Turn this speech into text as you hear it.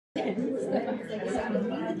Good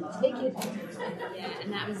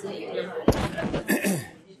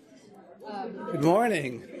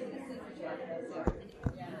morning.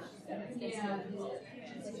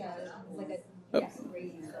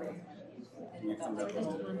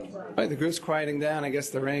 Right, the group's quieting down. I guess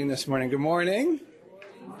the rain this morning. Good morning.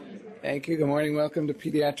 Thank you. Good morning. Welcome to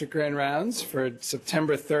Pediatric Grand Rounds for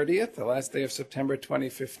September 30th, the last day of September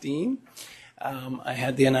 2015. I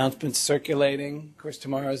had the announcements circulating. Of course,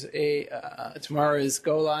 tomorrow is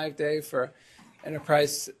go live day for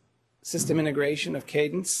enterprise system integration of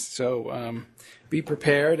Cadence. So be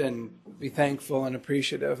prepared and be thankful and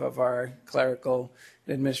appreciative of our clerical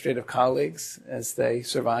and administrative colleagues as they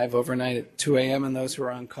survive overnight at 2 a.m. and those who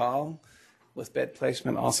are on call with bed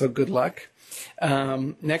placement. Also, good luck.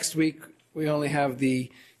 Next week, we only have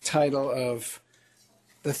the title of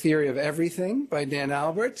The Theory of Everything by Dan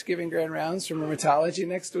Albert, giving grand rounds from rheumatology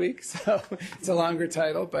next week. So it's a longer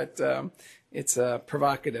title, but it's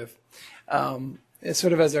provocative. It's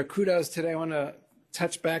sort of as our kudos today, I want to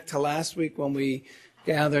touch back to last week when we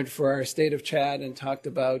gathered for our State of Chad and talked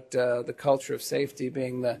about the culture of safety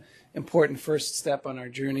being the important first step on our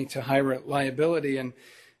journey to high reliability,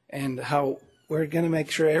 and how we're going to make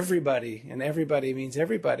sure everybody, and everybody means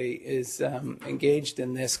everybody, is engaged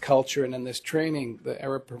in this culture and in this training, the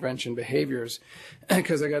error prevention behaviors.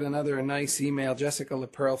 Because I got another nice email. Jessica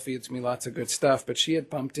LaPearl feeds me lots of good stuff, but she had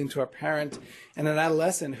bumped into a parent and an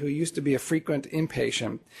adolescent who used to be a frequent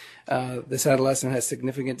inpatient. This adolescent has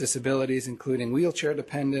significant disabilities, including wheelchair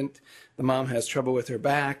dependent. The mom has trouble with her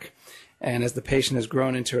back, and as the patient has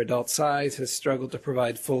grown into adult size, has struggled to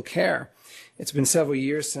provide full care. It's been several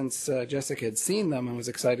years since Jessica had seen them and was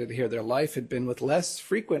excited to hear their life had been with less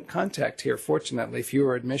frequent contact here, fortunately,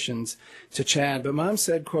 fewer admissions to Chad. But Mom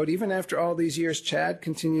said, quote, "Even after all these years, Chad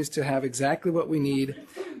continues to have exactly what we need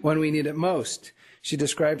when we need it most." She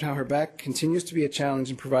described how her back continues to be a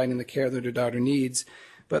challenge in providing the care that her daughter needs,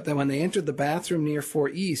 but that when they entered the bathroom near 4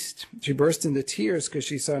 East, she burst into tears because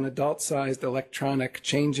she saw an adult-sized electronic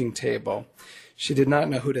changing table. She did not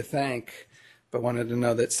know who to thank, but wanted to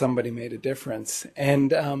know that somebody made a difference.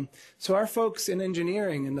 And so our folks in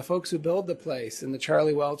engineering and the folks who build the place and the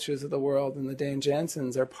Charlie Welches of the world and the Dan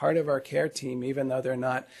Jansens are part of our care team, even though they're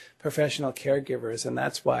not professional caregivers. And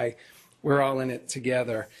that's why we're all in it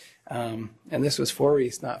together. And this was 4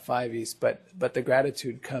 East, not 5 East, but the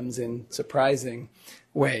gratitude comes in surprising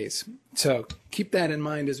ways. So keep that in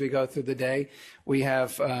mind as we go through the day. We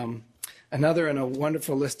have another and a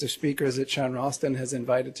wonderful list of speakers that Sean Ralston has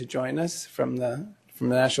invited to join us from the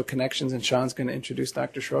National Connections, and Sean's going to introduce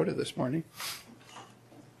Dr. Schroeder this morning.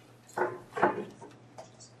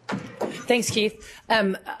 Thanks, Keith.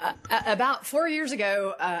 About 4 years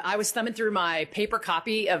ago, I was thumbing through my paper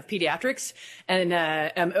copy of Pediatrics, and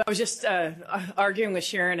I was just arguing with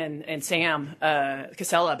Sharon and Sam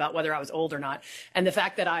Casella about whether I was old or not. And the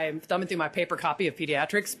fact that I'm thumbing through my paper copy of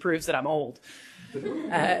Pediatrics proves that I'm old.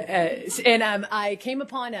 I came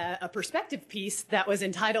upon a perspective piece that was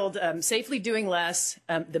entitled Safely Doing Less,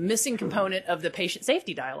 the Missing Component of the Patient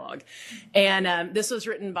Safety Dialogue. And this was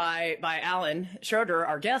written by Alan Schroeder,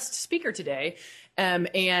 our guest speaker today.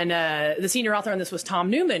 The senior author on this was Tom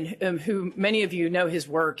Newman, who many of you know his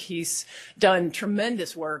work. He's done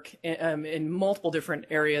tremendous work in multiple different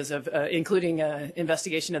areas of, including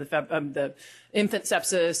investigation of the infant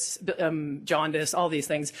sepsis, jaundice, all these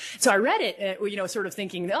things. So I read it, sort of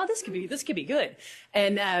thinking, oh, this could be good.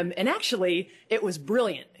 And actually it was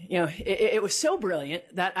brilliant. It was so brilliant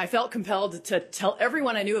that I felt compelled to tell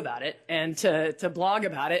everyone I knew about it and to blog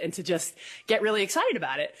about it and to just get really excited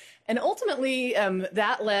about it. And ultimately,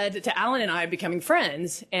 that led to Alan and I becoming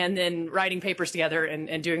friends and then writing papers together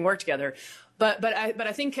and doing work together. But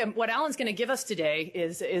I think what Alan's going to give us today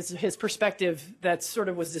is his perspective that sort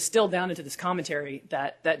of was distilled down into this commentary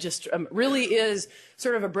that just really is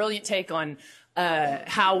sort of a brilliant take on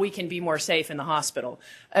how we can be more safe in the hospital.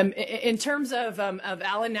 In terms of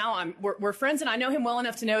Alan now, we're friends, and I know him well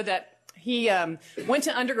enough to know that he went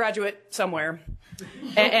to undergraduate somewhere.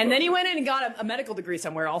 And then he went in and got a medical degree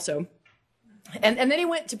somewhere also. And then he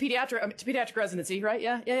went to pediatric residency, right?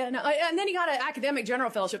 Yeah. No. And then he got an academic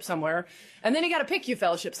general fellowship somewhere. And then he got a PICU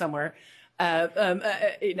fellowship somewhere.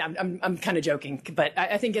 I'm kind of joking, but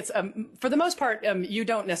I think it's, for the most part, you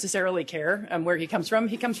don't necessarily care where he comes from.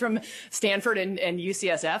 He comes from Stanford and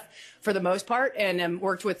UCSF for the most part, and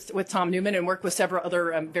worked with Tom Newman and worked with several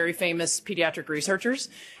other very famous pediatric researchers.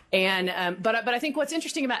 But I think what's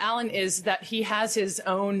interesting about Alan is that he has his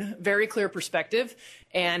own very clear perspective,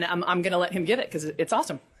 and I'm going to let him give it because it's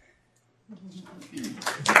awesome.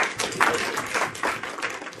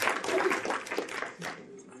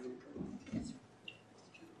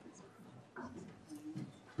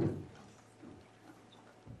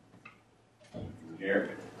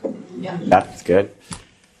 Here. Yeah. That's good.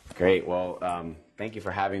 Great. Well, thank you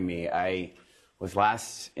for having me. I was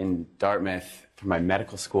last in Dartmouth for my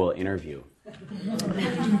medical school interview.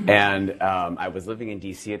 And I was living in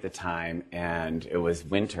D.C. at the time, and it was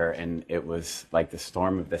winter, and it was like the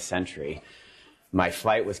storm of the century. My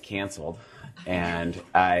flight was canceled, and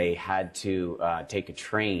I had to take a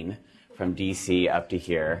train from D.C. up to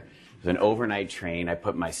here. It was an overnight train. I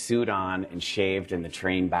put my suit on and shaved in the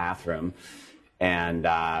train bathroom, and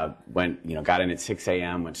got in at 6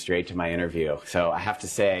 a.m., went straight to my interview. So I have to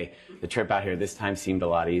say, the trip out here this time seemed a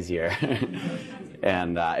lot easier.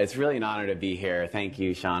 And it's really an honor to be here. Thank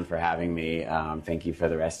you, Sean, for having me. Thank you for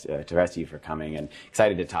the rest of you for coming, and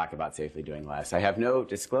excited to talk about safely doing less. I have no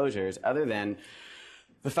disclosures other than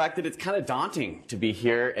the fact that it's kind of daunting to be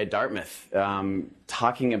here at Dartmouth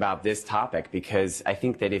talking about this topic, because I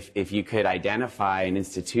think that if you could identify an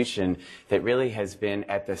institution that really has been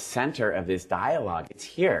at the center of this dialogue, it's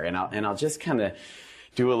here. And I'll just kind of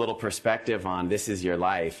do a little perspective on This Is Your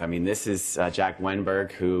Life. I mean, this is Jack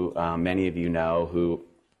Wenberg, who many of you know, who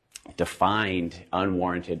defined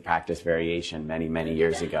unwarranted practice variation many, many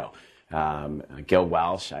years ago. Gil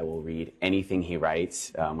Welsh, I will read anything he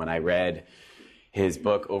writes. When I read his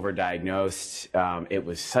book, Overdiagnosed, it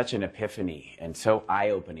was such an epiphany and so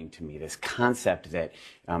eye-opening to me, this concept that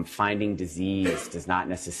finding disease does not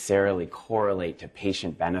necessarily correlate to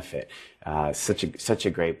patient benefit. Such a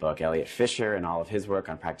great book. Elliot Fisher and all of his work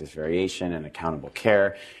on practice variation and accountable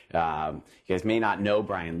care. You guys may not know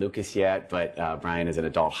Brian Lucas yet, but Brian is an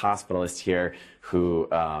adult hospitalist here who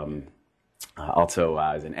also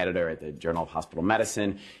is an editor at the Journal of Hospital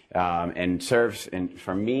Medicine, and serves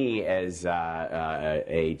for me as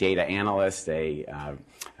a data analyst, a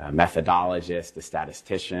methodologist, a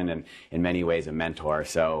statistician, and in many ways a mentor.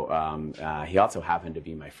 So he also happened to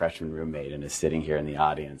be my freshman roommate and is sitting here in the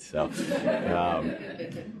audience. So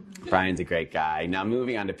Brian's a great guy. Now,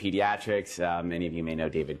 moving on to pediatrics, many of you may know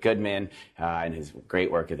David Goodman and his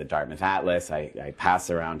great work at the Dartmouth Atlas. I pass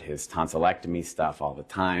around his tonsillectomy stuff all the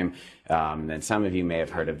time. And some of you may have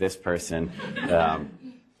heard of this person,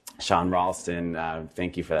 Sean Ralston.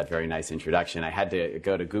 Thank you for that very nice introduction. I had to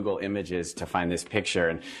go to Google Images to find this picture,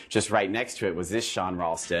 and just right next to it was this Sean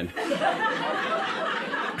Ralston.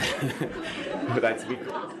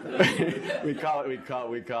 We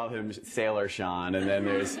call him Sailor Sean, and then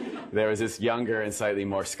there was this younger and slightly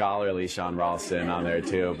more scholarly Sean Ralston on there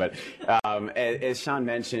too. But as Sean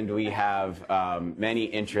mentioned, we have many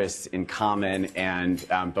interests in common, and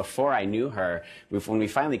before I knew her, when we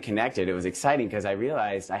finally connected, it was exciting because I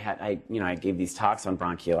realized I gave these talks on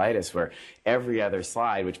bronchiolitis where every other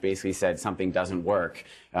slide, which basically said something doesn't work,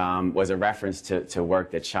 was a reference to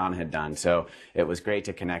work that Sean had done. So it was great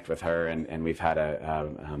to connect with her, and we've had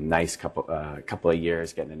a nice couple of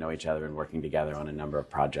years getting to know each other and working together on a number of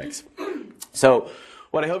projects. So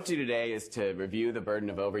what I hope to do today is to review the burden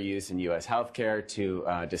of overuse in U.S. healthcare, to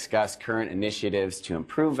discuss current initiatives to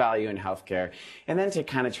improve value in healthcare, and then to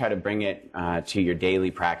kind of try to bring it to your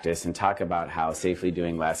daily practice and talk about how safely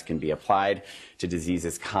doing less can be applied to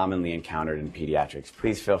diseases commonly encountered in pediatrics.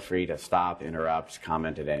 Please feel free to stop, interrupt,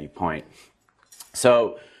 comment at any point.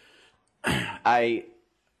 So I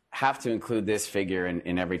have to include this figure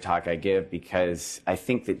in every talk I give because I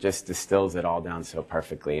think that just distills it all down so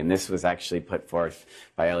perfectly. And this was actually put forth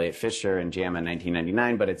by Elliot Fisher in JAMA in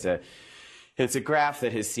 1999, but it's a graph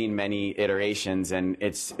that has seen many iterations, and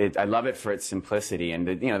I love it for its simplicity. And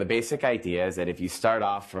the basic idea is that if you start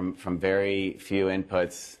off from very few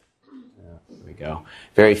inputs,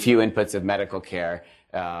 very few inputs of medical care,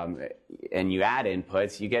 and you add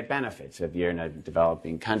inputs, you get benefits. If you're in a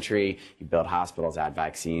developing country, you build hospitals, add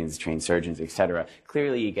vaccines, train surgeons, etc.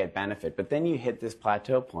 Clearly, you get benefit. But then you hit this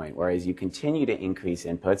plateau point, where as you continue to increase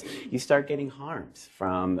inputs, you start getting harms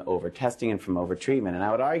from over-testing and from over-treatment. And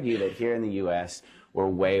I would argue that here in the U.S., we're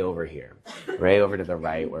way over here, way over to the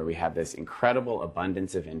right, where we have this incredible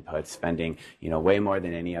abundance of inputs, spending way more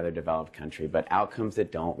than any other developed country, but outcomes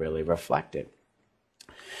that don't really reflect it.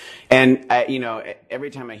 And, every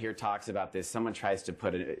time I hear talks about this, someone tries to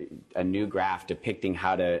put a new graph depicting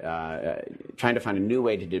how to, trying to find a new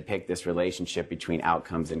way to depict this relationship between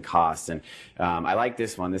outcomes and costs. And I like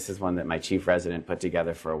this one. This is one that my chief resident put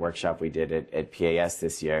together for a workshop we did at PAS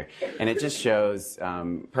this year. And it just shows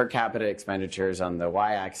per capita expenditures on the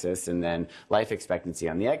y-axis and then life expectancy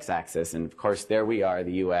on the x-axis. And, of course, there we are,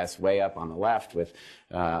 the U.S., way up on the left with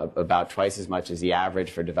about twice as much as the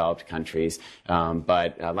average for developed countries,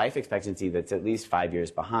 but life expectancy that's at least 5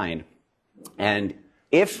 years behind. And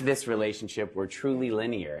if this relationship were truly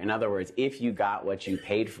linear, in other words, if you got what you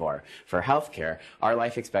paid for healthcare, our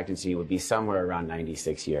life expectancy would be somewhere around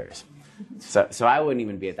 96 years. So I wouldn't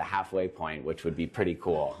even be at the halfway point, which would be pretty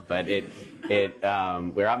cool. But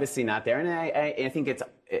we're obviously not there, and I think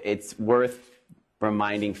it's worth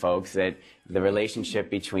reminding folks that the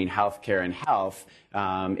relationship between healthcare and health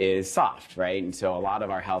is soft, right? And so a lot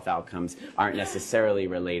of our health outcomes aren't necessarily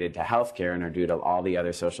related to healthcare and are due to all the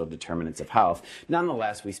other social determinants of health.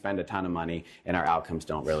 Nonetheless, we spend a ton of money and our outcomes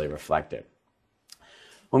don't really reflect it.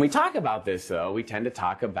 When we talk about this, though, we tend to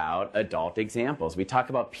talk about adult examples. We talk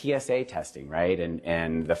about PSA testing, right?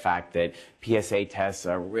 And the fact that PSA tests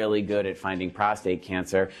are really good at finding prostate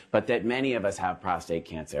cancer, but that many of us have prostate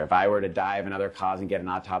cancer. If I were to die of another cause and get an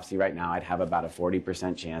autopsy right now, I'd have about a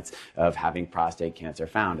 40% chance of having prostate cancer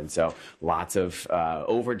found. And so lots of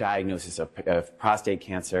overdiagnosis of prostate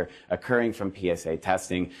cancer occurring from PSA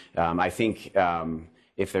testing. I think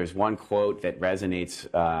if there's one quote that resonates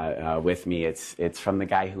with me, it's from the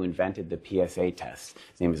guy who invented the PSA test.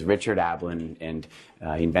 His name is Richard Ablin, and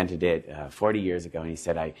he invented it 40 years ago. And he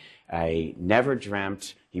said, I never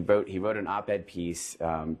dreamt. He wrote an op-ed piece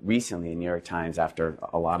recently in New York Times after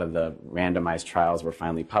a lot of the randomized trials were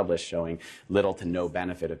finally published showing little to no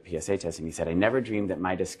benefit of PSA testing. He said, I never dreamed that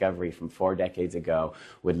my discovery from 4 decades ago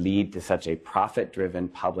would lead to such a profit-driven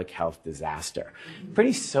public health disaster.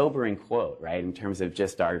 Pretty sobering quote, right, in terms of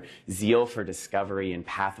just our zeal for discovery and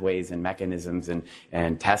pathways and mechanisms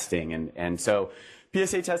and testing. And so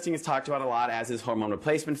PSA testing is talked about a lot, as is hormone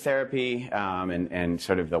replacement therapy, and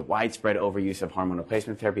sort of the widespread overuse of hormone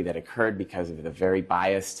replacement therapy that occurred because of the very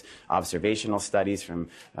biased observational studies from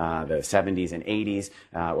the 70s and 80s.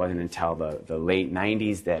 It wasn't until the late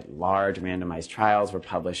 90s that large randomized trials were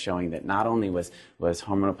published showing that not only was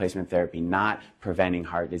hormone replacement therapy not preventing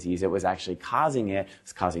heart disease, it was actually causing it. It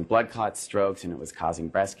was causing blood clots, strokes, and it was causing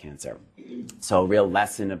breast cancer. So a real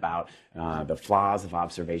lesson about the flaws of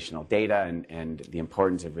observational data and the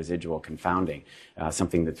importance of residual confounding,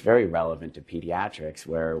 something that's very relevant to pediatrics,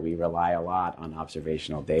 where we rely a lot on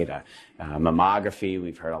observational data. Mammography,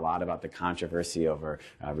 we've heard a lot about the controversy over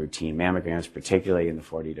routine mammograms, particularly in the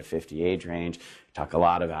 40 to 50 age range. We talk a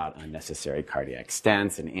lot about unnecessary cardiac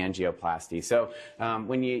stents and angioplasty. So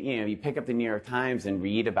when you pick up the New York Times and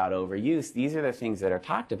read about overuse, these are the things that are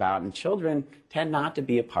talked about, and children tend not to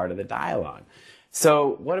be a part of the dialogue.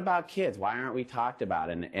 So what about kids? Why aren't we talked about?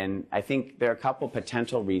 And I think there are a couple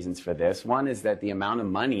potential reasons for this. One is that the amount of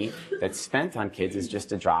money that's spent on kids is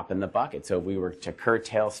just a drop in the bucket. So if we were to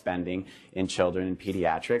curtail spending in children and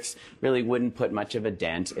pediatrics, really wouldn't put much of a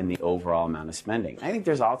dent in the overall amount of spending. I think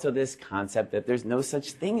there's also this concept that there's no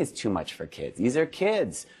such thing as too much for kids. These are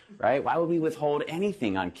kids, right? Why would we withhold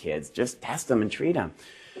anything on kids? Just test them and treat them.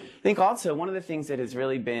 I think also one of the things that has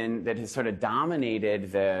sort of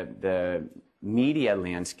dominated the media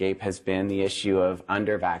landscape has been the issue of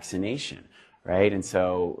under-vaccination, right? And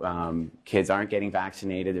so kids aren't getting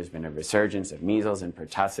vaccinated. There's been a resurgence of measles and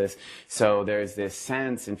pertussis. So there's this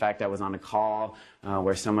sense, in fact, I was on a call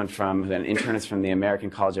where an internist from the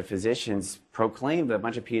American College of Physicians proclaimed to a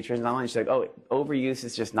bunch of pediatricians online. She's like, oh, overuse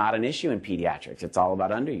is just not an issue in pediatrics. It's all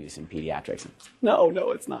about underuse in pediatrics. No,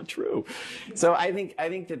 it's not true. So I think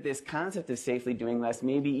that this concept of safely doing less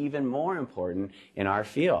may be even more important in our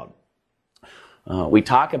field. We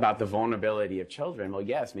talk about the vulnerability of children. Well,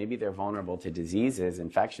 yes, maybe they're vulnerable to diseases,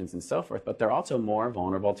 infections, and so forth, but they're also more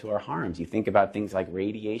vulnerable to our harms. You think about things like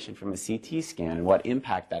radiation from a CT scan and what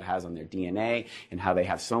impact that has on their DNA and how they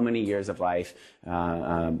have so many years of life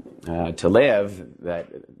to live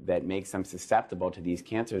that makes them susceptible to these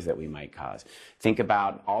cancers that we might cause. Think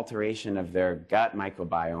about alteration of their gut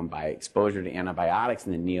microbiome by exposure to antibiotics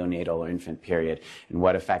in the neonatal or infant period and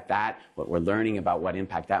what we're learning about what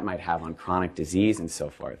impact that might have on chronic disease and so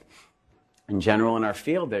forth. In general, in our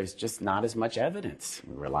field, there's just not as much evidence.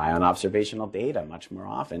 We rely on observational data much more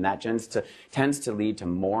often. That tends to lead to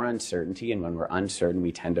more uncertainty, and when we're uncertain,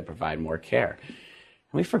 we tend to provide more care.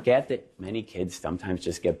 And we forget that many kids sometimes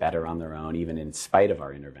just get better on their own, even in spite of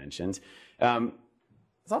our interventions.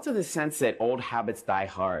 There's also this sense that old habits die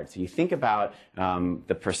hard. So you think about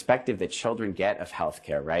the perspective that children get of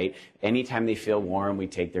healthcare, right? Anytime they feel warm, we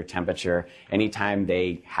take their temperature. Anytime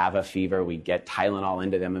they have a fever, we get Tylenol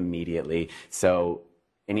into them immediately. So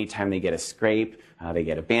anytime they get a scrape, they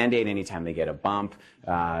get a Band-Aid. Anytime they get a bump,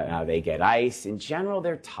 they get ice. In general,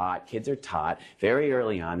 kids are taught very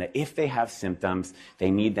early on that if they have symptoms,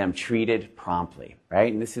 they need them treated promptly,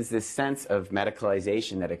 right? And this is this sense of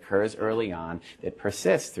medicalization that occurs early on that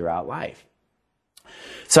persists throughout life.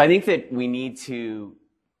 So I think that we need to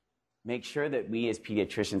make sure that we as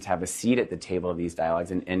pediatricians have a seat at the table of these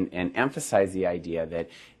dialogues and emphasize the idea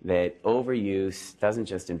that overuse doesn't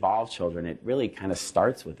just involve children, it really kind of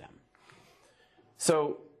starts with them.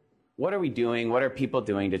 So what are we doing? What are people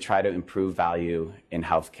doing to try to improve value in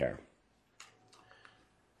healthcare?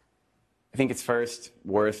 I think it's first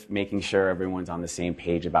worth making sure everyone's on the same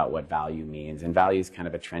page about what value means. And value is kind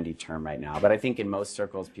of a trendy term right now. But I think in most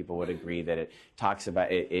circles, people would agree that it talks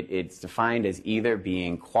about, it's defined as either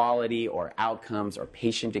being quality or outcomes or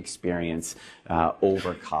patient experience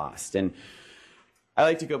over cost. And I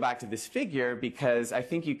like to go back to this figure because I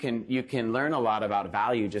think you can learn a lot about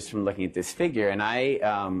value just from looking at this figure. And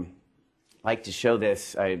I like to show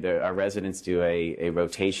this. Our residents do a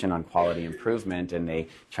rotation on quality improvement, and they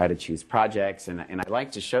try to choose projects. And I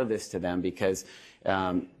like to show this to them because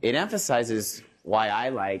it emphasizes why I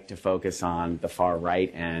like to focus on the far right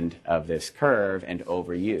end of this curve and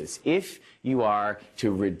overuse. If you are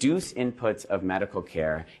to reduce inputs of medical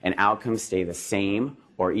care and outcomes stay the same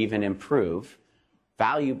or even improve,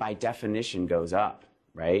 value by definition goes up,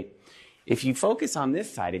 right? If you focus on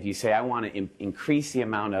this side, if you say, I want to increase the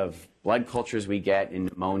amount of blood cultures we get in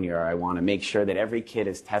pneumonia, or I want to make sure that every kid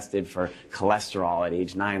is tested for cholesterol at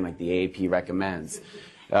age 9 like the AAP recommends,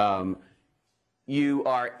 you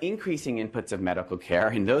are increasing inputs of medical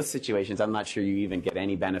care. In those situations, I'm not sure you even get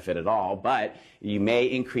any benefit at all, but you may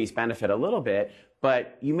increase benefit a little bit,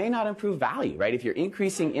 but you may not improve value, right? If you're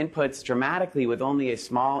increasing inputs dramatically with only a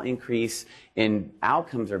small increase in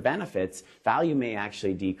outcomes or benefits, value may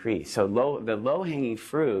actually decrease. So the low-hanging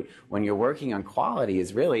fruit when you're working on quality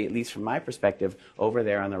is really, at least from my perspective, over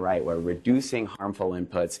there on the right, where reducing harmful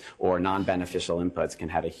inputs or non-beneficial inputs can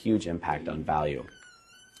have a huge impact on value.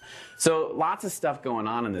 So lots of stuff going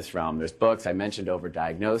on in this realm. There's books. I mentioned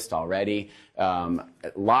Overdiagnosed already.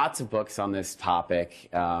 Lots of books on this topic.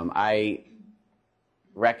 I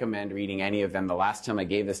recommend reading any of them. The last time I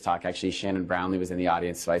gave this talk, actually, Shannon Brownlee was in the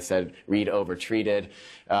audience, so I said read Overtreated.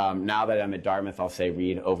 Now that I'm at Dartmouth, I'll say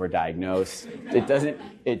read Overdiagnosed.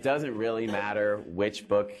 It doesn't really matter which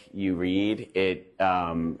book you read.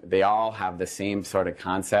 They all have the same sort of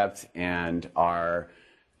concept and are,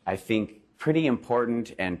 I think, pretty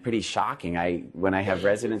important and pretty shocking. When I have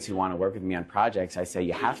residents who want to work with me on projects, I say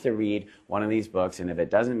you have to read one of these books, and if it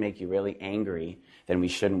doesn't make you really angry, then we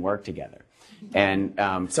shouldn't work together. And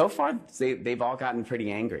so far, they've all gotten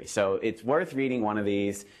pretty angry. So it's worth reading one of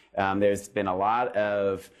these. There's been a lot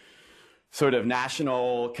of sort of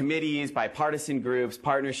national committees, bipartisan groups,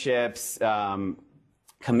 partnerships,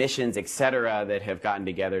 commissions, et cetera, that have gotten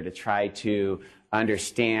together to try to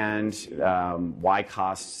understand why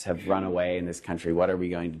costs have run away in this country. What are we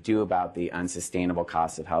going to do about the unsustainable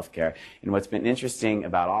costs of healthcare? And what's been interesting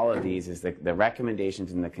about all of these is that the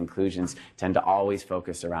recommendations and the conclusions tend to always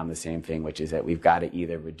focus around the same thing, which is that we've got to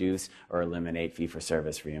either reduce or eliminate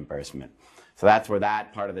fee-for-service reimbursement. So that's where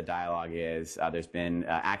that part of the dialogue is. There's been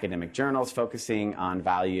academic journals focusing on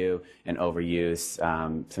value and overuse.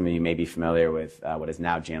 Some of you may be familiar with what is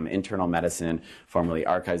now JAMA Internal Medicine, formerly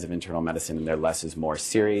Archives of Internal Medicine, and their Less is More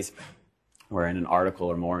series, wherein an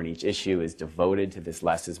article or more in each issue is devoted to this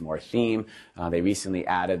less is more theme. They recently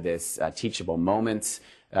added this Teachable Moments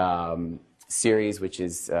series, which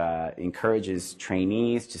encourages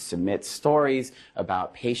trainees to submit stories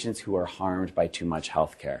about patients who are harmed by too much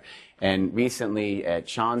health care. And recently at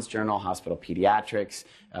Sean's journal, Hospital Pediatrics,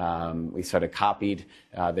 we sort of copied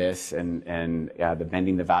this, and the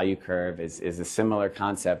Bending the Value Curve is a similar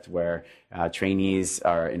concept where trainees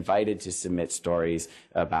are invited to submit stories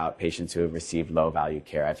about patients who have received low-value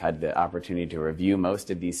care. I've had the opportunity to review most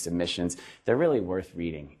of these submissions. They're really worth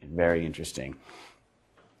reading and very interesting.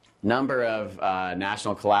 Number of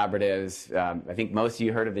national collaboratives. I think most of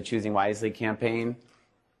you heard of the Choosing Wisely campaign.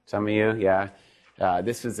 Some of you, yeah.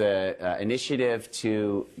 This was an initiative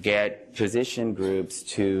to get physician groups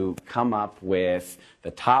to come up with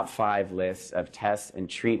the top 5 lists of tests and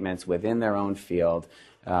treatments within their own field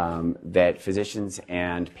that physicians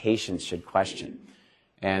and patients should question.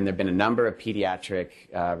 And there have been a number of pediatric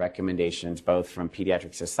recommendations, both from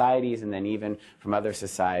pediatric societies and then even from other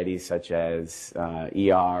societies such as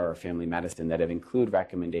ER or family medicine that have included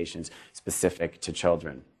recommendations specific to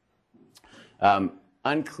children.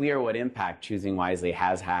 Unclear what impact Choosing Wisely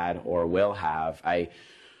has had or will have. I,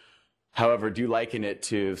 however, do liken it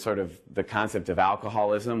to sort of the concept of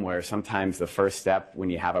alcoholism, where sometimes the first step when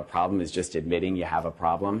you have a problem is just admitting you have a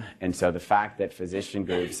problem. And so the fact that physician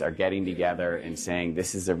groups are getting together and saying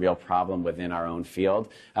this is a real problem within our own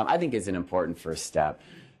field, I think is an important first step.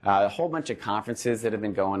 A whole bunch of conferences that have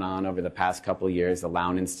been going on over the past couple of years. The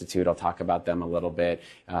Lown Institute, I'll talk about them a little bit.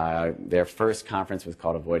 Their first conference was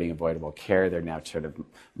called Avoiding Avoidable Care. They're now sort of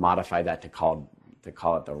modified that to call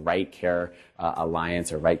it the Right Care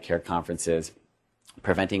Alliance or Right Care Conferences.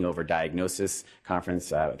 Preventing Overdiagnosis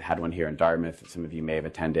conference. Had one here in Dartmouth. Some of you may have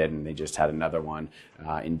attended, and they just had another one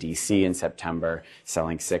in DC in September,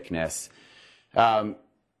 Selling Sickness.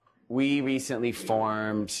 We recently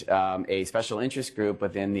formed a special interest group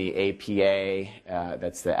within the APA,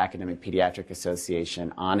 that's the Academic Pediatric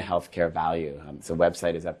Association, on healthcare value. So the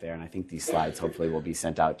website is up there, and I think these slides hopefully will be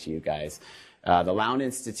sent out to you guys. The Lown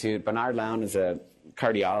Institute, Bernard Lown is a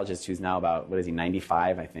cardiologist who's now about,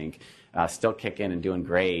 95, I think, still kicking and doing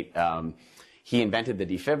great. He invented the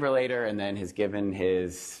defibrillator and then has given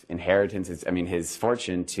his inheritance, his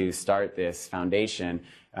fortune to start this foundation,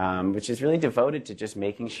 which is really devoted to just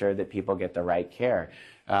making sure that people get the right care.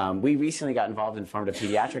 We recently got involved and formed a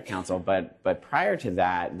pediatric council, but prior to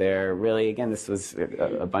that, this was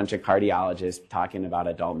a bunch of cardiologists talking about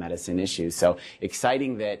adult medicine issues. So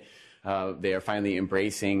exciting that they are finally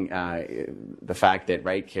embracing the fact that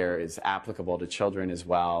right care is applicable to children as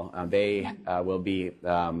well. They will be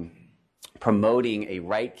promoting a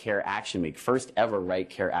Right Care Action Week, first ever Right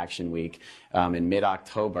Care Action Week in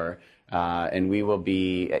mid-October. And we will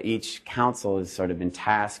be, each council has sort of been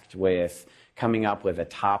tasked with coming up with a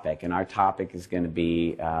topic, and our topic is going to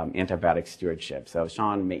be antibiotic stewardship. So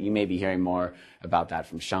Sean, you may be hearing more about that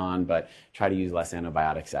from Sean, but try to use less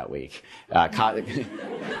antibiotics that week.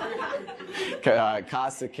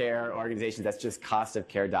 Cost of Care organizations, that's just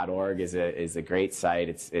costofcare.org is a great site.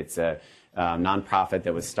 It's a nonprofit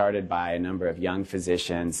that was started by a number of young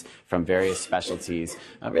physicians from various specialties,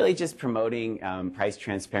 really just promoting price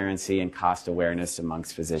transparency and cost awareness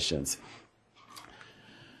amongst physicians.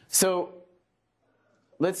 So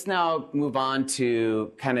let's now move on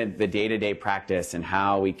to kind of the day-to-day practice and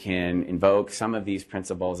how we can invoke some of these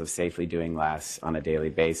principles of safely doing less on a daily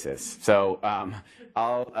basis. So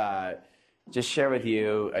I'll just share with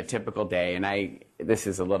you a typical day, and this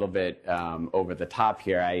is a little bit over the top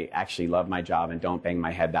here. I actually love my job and don't bang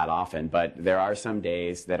my head that often, but there are some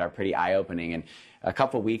days that are pretty eye-opening. And a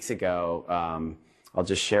couple weeks ago, I'll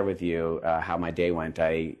just share with you how my day went.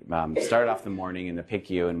 I started off the morning in the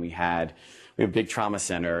PICU, and we have a big trauma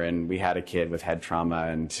center, and we had a kid with head trauma,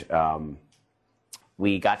 and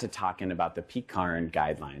we got to talking about the PCARN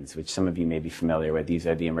guidelines, which some of you may be familiar with. These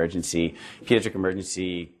are the Pediatric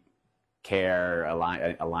Emergency Care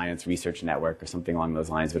Alliance Research Network or something along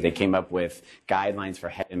those lines, but they came up with guidelines for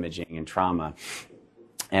head imaging and trauma.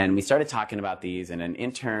 And we started talking about these, and an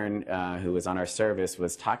intern who was on our service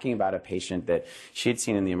was talking about a patient that she had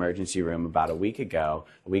seen in the emergency room about a week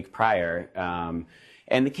prior,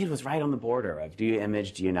 and the kid was right on the border of, do you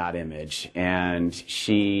image, do you not image? And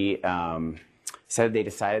she said they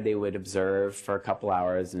decided they would observe for a couple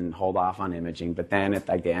hours and hold off on imaging, but then at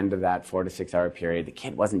the end of that 4 to 6 hour period, the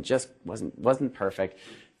kid wasn't perfect.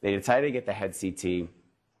 They decided to get the head CT,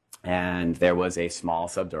 and there was a small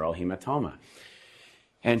subdural hematoma.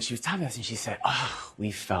 And she was talking to us, and she said, "Oh,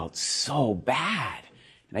 we felt so bad."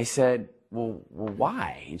 And I said, well,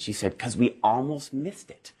 why? And she said, "Because we almost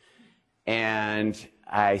missed it." And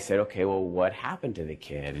I said, "Okay, well, what happened to the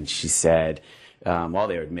kid?" And she said, well,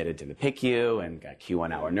 they were admitted to the PICU and got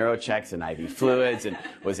Q1 hour neurochecks and IV fluids and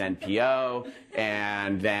was NPO,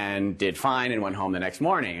 and then did fine and went home the next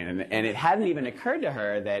morning. And it hadn't even occurred to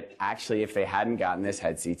her that actually if they hadn't gotten this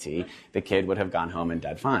head CT, the kid would have gone home and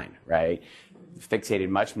done fine, right? Fixated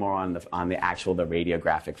much more on the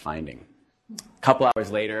radiographic finding. A couple hours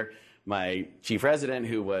later, my chief resident,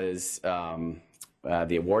 who was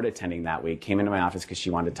the award attending that week, came into my office because she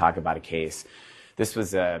wanted to talk about a case. This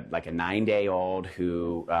was like a 9-day-old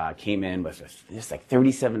who came in with just like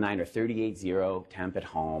 37.9 or 38.0 temp at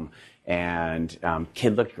home, and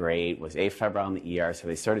kid looked great, was afebrile in the ER, so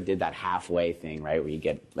they sort of did that halfway thing, right, where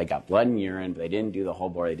you got blood and urine, but they didn't do the whole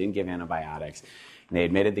bore, they didn't give antibiotics. And they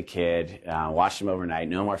admitted the kid, watched him overnight,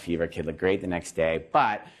 no more fever, kid looked great the next day,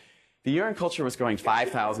 but the urine culture was growing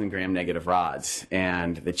 5,000 gram-negative rods,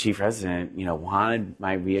 and the chief resident, wanted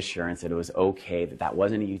my reassurance that it was okay, that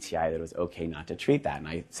wasn't a UTI, that it was okay not to treat that. And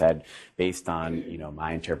I said, based on,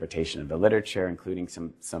 my interpretation of the literature, including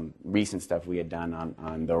some recent stuff we had done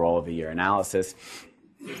on the role of the urinalysis,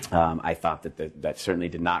 I thought that certainly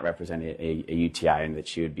did not represent a UTI, and that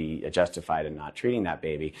she would be justified in not treating that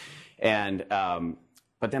baby. And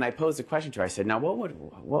but then I posed a question to her. I said, "Now,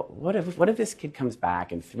 what if this kid comes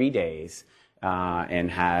back in 3 days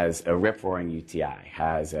and has a rip-roaring UTI,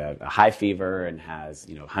 has a high fever, and has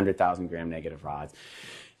 100,000 gram-negative rods?"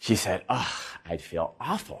 She said, "Oh, I'd feel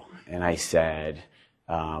awful." And I said,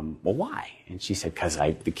 "Well, why?" And she said, "Because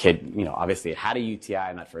the kid, obviously it had a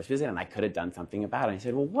UTI on that first visit, and I could have done something about it." And I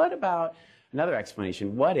said, "Well, what about another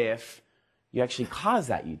explanation? What if you actually cause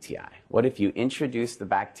that UTI? What if you introduce the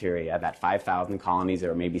bacteria, that 5,000 colonies that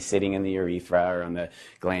are maybe sitting in the urethra or on the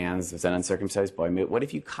glands as an uncircumcised boy? What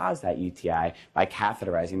if you cause that UTI by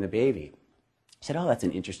catheterizing the baby? I said, oh, that's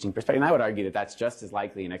an interesting perspective. And I would argue that that's just as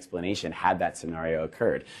likely an explanation had that scenario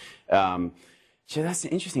occurred. So that's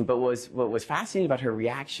interesting. But what was fascinating about her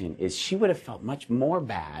reaction is she would have felt much more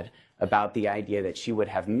bad about the idea that she would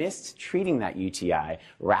have missed treating that UTI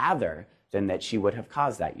rather than that she would have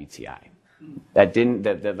caused that UTI.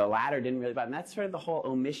 The latter didn't really bother. And that's sort of the whole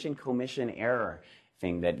omission-commission error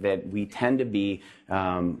thing, that we tend to be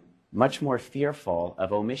much more fearful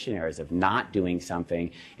of omission errors, of not doing something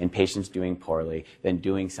in patients doing poorly than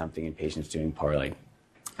doing something in patients doing poorly.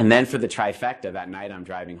 And then for the trifecta, that night I'm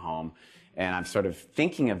driving home, and I'm sort of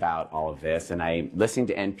thinking about all of this, and I'm listening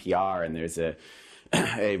to NPR, and there's a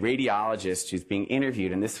radiologist who's being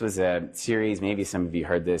interviewed, and this was a series, maybe some of you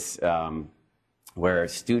heard this, where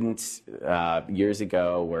students years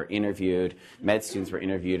ago were interviewed, med students were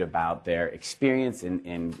interviewed about their experience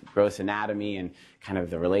in gross anatomy and kind of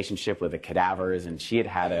the relationship with the cadavers. And she had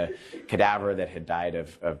had a cadaver that had died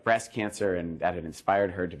of breast cancer, and that had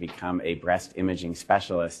inspired her to become a breast imaging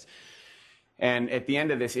specialist. And at the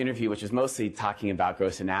end of this interview, which was mostly talking about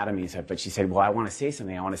gross anatomy, but she said, well, I want to say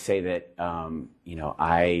something. I want to say that,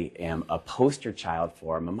 I am a poster child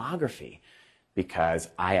for mammography, because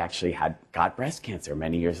I actually got breast cancer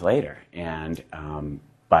many years later,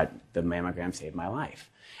 but the mammogram saved my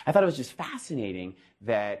life. I thought it was just fascinating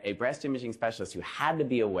that a breast imaging specialist who had to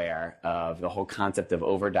be aware of the whole concept of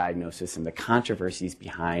overdiagnosis and the controversies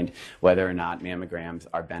behind whether or not mammograms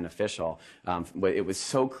are beneficial, it was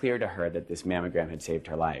so clear to her that this mammogram had saved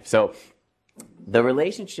her life. So the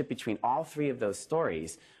relationship between all three of those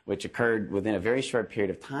stories, which occurred within a very short period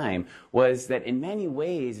of time, was that in many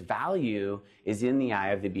ways value is in the eye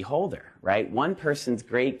of the beholder, right? One person's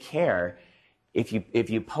great care, if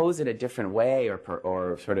you pose it a different way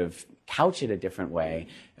or sort of couch it a different way,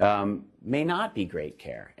 may not be great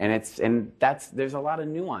care, and there's a lot of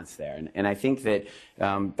nuance there, and I think that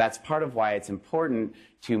that's part of why it's important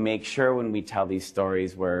to make sure when we tell these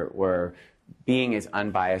stories we're being as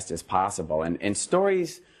unbiased as possible, and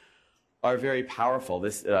stories are very powerful.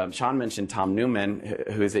 This Sean mentioned Tom Newman,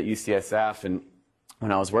 who is at UCSF, and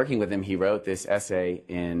when I was working with him, he wrote this essay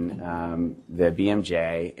in the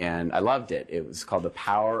BMJ, and I loved it. It was called The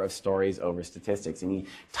Power of Stories Over Statistics, and he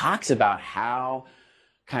talks about how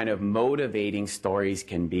kind of motivating stories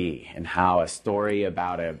can be, and how a story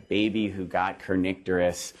about a baby who got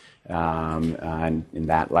kernicterus and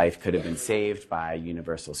that life could have been saved by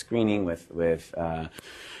universal screening with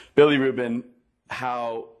Billy Rubin,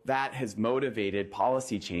 how that has motivated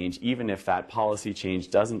policy change, even if that policy change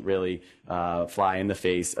doesn't really fly in the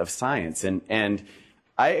face of science. And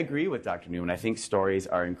I agree with Dr. Newman. I think stories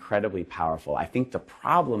are incredibly powerful. I think the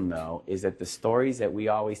problem, though, is that the stories that we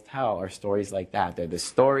always tell are stories like that. They're the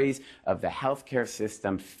stories of the healthcare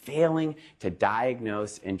system failing to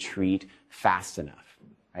diagnose and treat fast enough.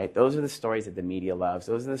 Right? Those are the stories that the media loves.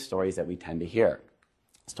 Those are the stories that we tend to hear.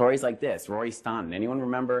 Stories like this, Rory Staunton. Anyone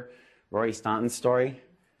remember Rory Staunton's story?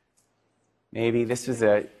 Maybe this was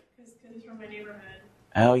Because he's from my neighborhood.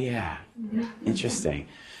 Oh, yeah. Interesting.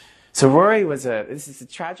 So Rory this is a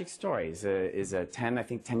tragic story. He's a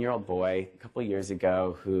 10-year-old boy a couple of years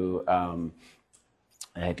ago who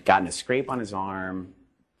had gotten a scrape on his arm,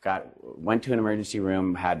 went to an emergency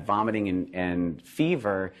room, had vomiting and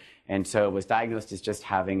fever, and so was diagnosed as just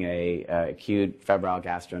having a acute febrile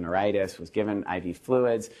gastroenteritis, was given IV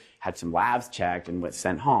fluids, had some labs checked, and was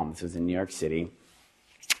sent home. This was in New York City.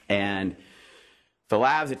 And the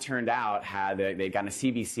labs, it turned out, they'd gotten a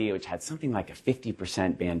CBC, which had something like a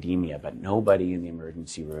 50% bandemia, but nobody in the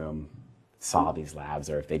emergency room saw these labs,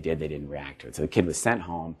 or if they did, they didn't react to it. So the kid was sent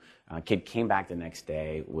home. Kid came back the next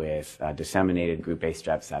day with disseminated group A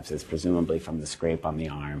strep sepsis, presumably from the scrape on the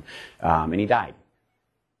arm, and he died.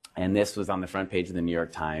 And this was on the front page of the New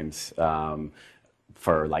York Times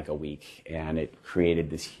for like a week, and it created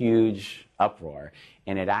this huge uproar,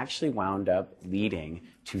 and it actually wound up leading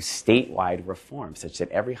to statewide reform, such that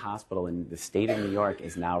every hospital in the state of New York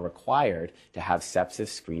is now required to have sepsis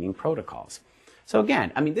screening protocols. So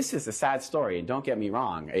again, I mean, this is a sad story, and don't get me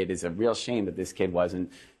wrong, it is a real shame that this kid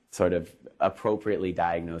wasn't sort of appropriately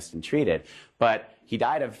diagnosed and treated, but he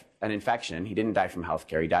died of an infection. He didn't die from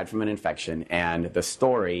healthcare. He died from an infection, and the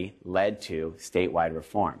story led to statewide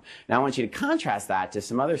reform. Now I want you to contrast that to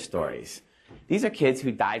some other stories. These are kids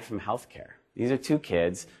who died from healthcare. These are two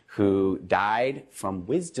kids who died from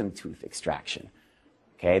wisdom tooth extraction.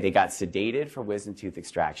 Okay, they got sedated for wisdom tooth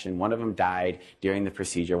extraction. One of them died during the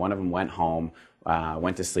procedure. One of them went home,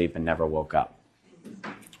 went to sleep, and never woke up.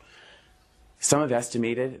 Some have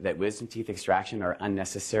estimated that wisdom teeth extraction are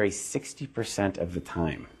unnecessary 60% of the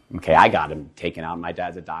time. Okay, I got them taken out. My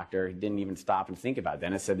dad's a doctor. He didn't even stop and think about it.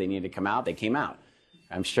 Dentist said they needed to come out. They came out.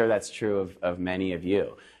 I'm sure that's true of many of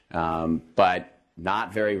you. But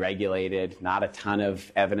not very regulated, not a ton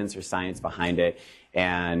of evidence or science behind it.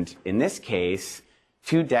 And in this case,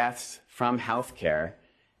 2 deaths from healthcare,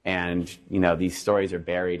 and these stories are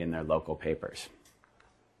buried in their local papers.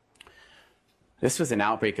 This was an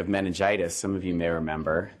outbreak of meningitis, some of you may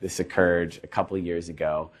remember. This occurred a couple of years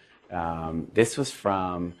ago. This was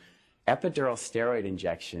from epidural steroid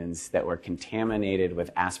injections that were contaminated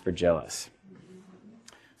with aspergillus.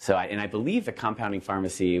 So, I believe the compounding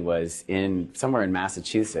pharmacy was somewhere in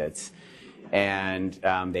Massachusetts, and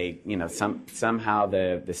somehow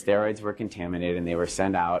the steroids were contaminated and they were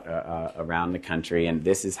sent out around the country. And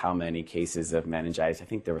this is how many cases of meningitis. I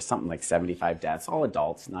think there was something like 75 deaths, all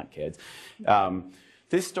adults, not kids.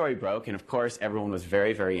 This story broke, and of course, everyone was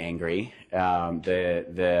very, very angry.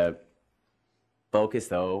 The focus,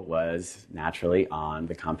 though, was naturally on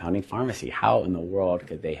the compounding pharmacy. How in the world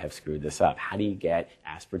could they have screwed this up? How do you get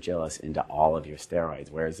aspergillus into all of your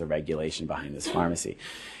steroids? Where's the regulation behind this pharmacy?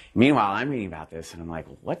 Meanwhile, I'm reading about this, and I'm like,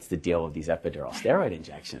 what's the deal with these epidural steroid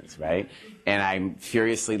injections, right? And I'm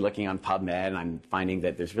furiously looking on PubMed, and I'm finding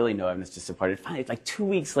that there's really no evidence to support it. Finally, like 2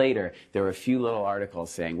 weeks later, there were a few little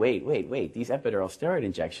articles saying, wait, these epidural steroid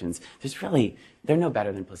injections, they're no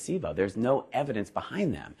better than placebo. There's no evidence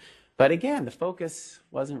behind them. But again, the focus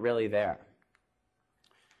wasn't really there.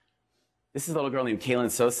 This is a little girl named Kaylin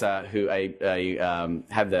Sosa, who I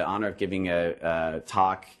had the honor of giving a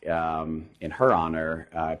talk in her honor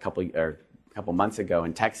a couple months ago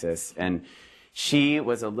in Texas. And she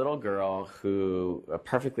was a little girl a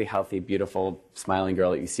perfectly healthy, beautiful, smiling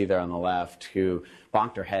girl that you see there on the left, who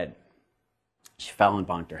bonked her head. She fell and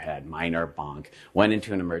bonked her head, minor bonk, went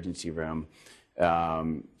into an emergency room.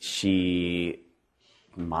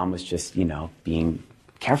 Mom was just, being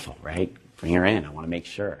careful, right? Bring her in, I want to make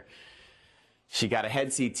sure. She got a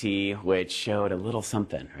head CT, which showed a little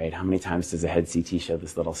something, right? How many times does a head CT show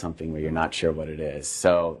this little something where you're not sure what it is?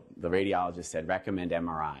 So the radiologist said, recommend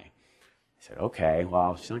MRI. I said, okay,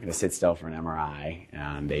 well, she's not going to sit still for an MRI.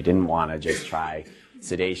 And they didn't want to just try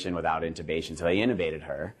sedation without intubation. So they intubated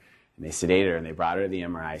her, and they sedated her, and they brought her to the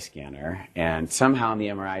MRI scanner. And somehow in the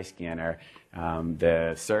MRI scanner,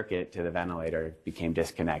 the circuit to the ventilator became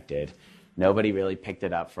disconnected. Nobody really picked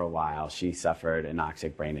it up for a while. She suffered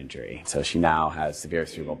anoxic brain injury. So she now has severe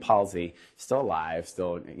cerebral palsy, still alive,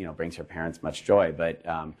 still brings her parents much joy. But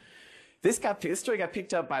this story got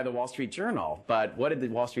picked up by the Wall Street Journal. But what did the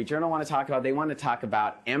Wall Street Journal want to talk about? They wanted to talk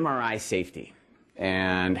about MRI safety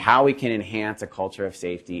and how we can enhance a culture of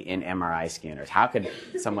safety in MRI scanners. How could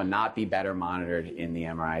someone not be better monitored in the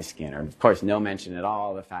MRI scanner? Of course, no mention at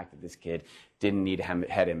all of the fact that this kid didn't need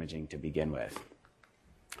head imaging to begin with.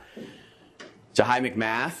 Jahai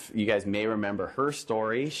McMath, you guys may remember her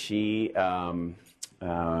story. This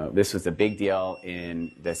was a big deal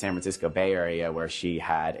in the San Francisco Bay Area, where she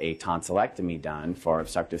had a tonsillectomy done for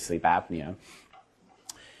obstructive sleep apnea.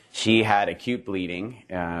 She had acute bleeding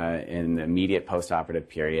in the immediate postoperative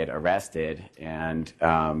period, arrested, and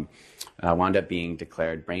wound up being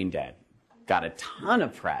declared brain dead. Got a ton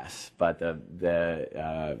of press, but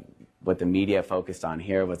what the media focused on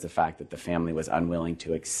here was the fact that the family was unwilling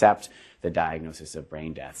to accept the diagnosis of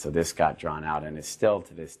brain death. So this got drawn out, and is still,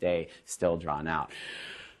 to this day, still drawn out.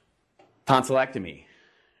 Tonsillectomy,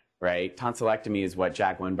 right? Tonsillectomy is what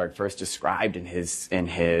Jack Lundberg first described in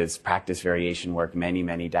his practice variation work many,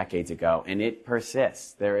 many decades ago, and it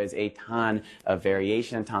persists. There is a ton of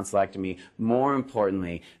variation in tonsillectomy. More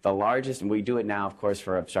importantly, the largest, and we do it now, of course,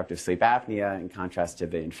 for obstructive sleep apnea, in contrast to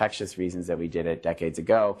the infectious reasons that we did it decades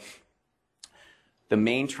ago. The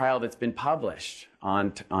main trial that's been published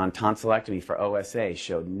on tonsillectomy for OSA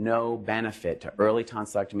showed no benefit to early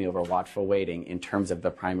tonsillectomy over watchful waiting in terms of the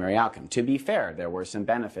primary outcome. To be fair, there were some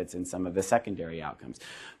benefits in some of the secondary outcomes.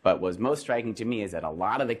 But what's most striking to me is that a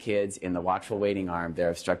lot of the kids in the watchful waiting arm,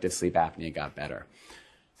 their obstructive sleep apnea got better.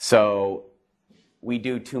 So we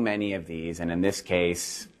do too many of these, and in this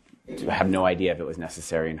case, I have no idea if it was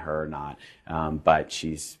necessary in her or not, but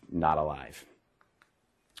she's not alive.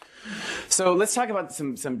 So let's talk about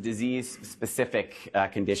some disease-specific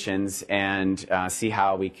conditions and see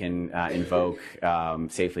how we can invoke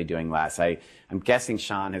safely doing less. I'm guessing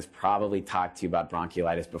Sean has probably talked to you about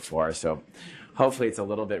bronchiolitis before, so hopefully it's a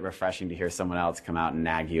little bit refreshing to hear someone else come out and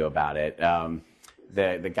nag you about it.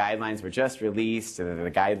 The guidelines were just released,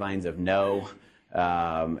 the guidelines of no.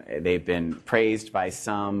 They've been praised by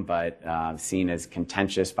some, but seen as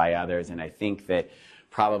contentious by others, and I think that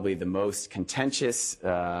probably the most contentious,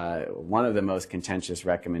 one of the most contentious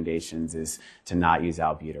recommendations is to not use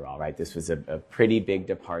albuterol, right? This was a pretty big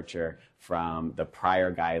departure from the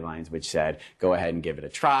prior guidelines, which said, go ahead and give it a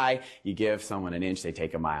try. You give someone an inch, they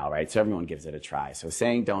take a mile, right? So everyone gives it a try. So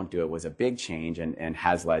saying don't do it was a big change and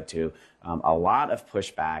has led to a lot of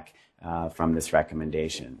pushback from this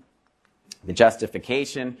recommendation. The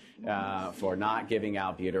justification for not giving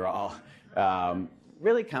albuterol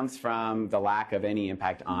really comes from the lack of any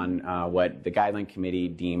impact on what the guideline committee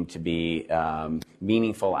deemed to be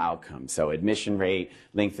meaningful outcomes. So admission rate,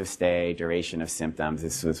 length of stay, duration of symptoms.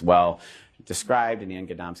 This was well described in Ian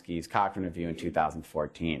Gadomski's Cochrane Review in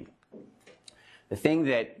 2014. The thing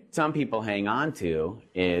that some people hang on to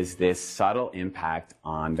is this subtle impact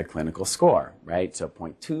on the clinical score, right? So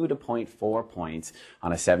 0.2 to 0.4 points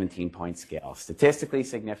on a 17-point scale. Statistically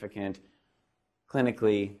significant,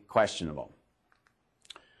 clinically questionable.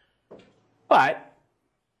 But,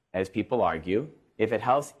 as people argue, if it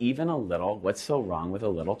helps even a little, what's so wrong with a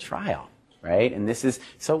little trial, right? And this is,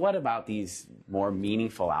 so what about these more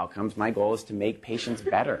meaningful outcomes? My goal is to make patients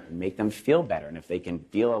better and make them feel better. And if they can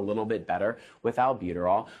feel a little bit better with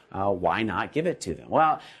albuterol, why not give it to them?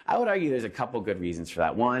 Well, I would argue there's a couple good reasons for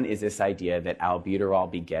that. One is this idea that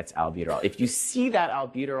albuterol begets albuterol. If you see that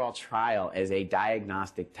albuterol trial as a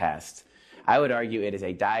diagnostic test, I would argue it is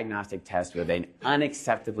a diagnostic test with an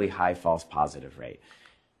unacceptably high false positive rate.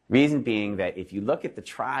 Reason being that if you look at the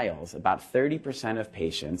trials, about 30% of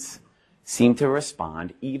patients seem to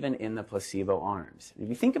respond even in the placebo arms. If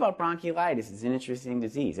you think about bronchiolitis, it's an interesting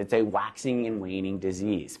disease. It's a waxing and waning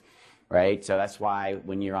disease, right? So that's why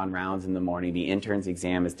when you're on rounds in the morning, the intern's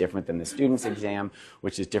exam is different than the student's exam,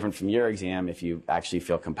 which is different from your exam if you actually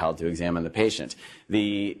feel compelled to examine the patient.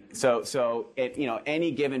 Any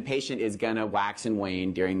given patient is going to wax and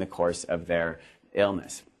wane during the course of their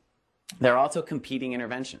illness. There are also competing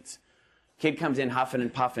interventions. Kid comes in huffing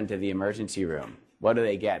and puffing to the emergency room. What do?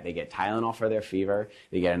 They get Tylenol for their fever,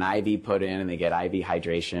 they get an IV put in, and they get IV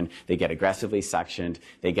hydration, they get aggressively suctioned,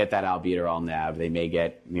 they get that albuterol neb, they may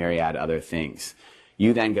get myriad other things.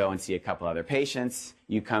 You then go and see a couple other patients,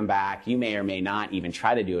 you come back, you may or may not even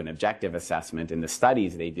try to do an objective assessment in the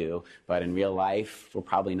studies they do, but in real life, we're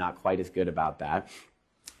probably not quite as good about that.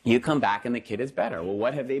 You come back and the kid is better. Well,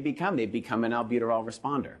 what have they become? They've become an albuterol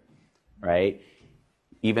responder, right?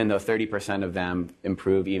 Even though 30% of them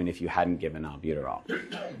improve even if you hadn't given albuterol.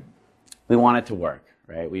 We want it to work,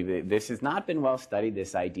 right? This has not been well studied,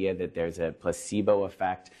 this idea that there's a placebo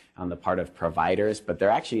effect on the part of providers, but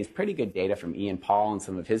there actually is pretty good data from Ian Paul and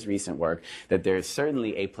some of his recent work that there's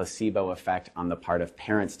certainly a placebo effect on the part of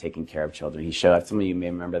parents taking care of children. He showed, some of you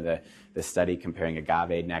may remember the study comparing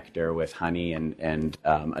agave nectar with honey and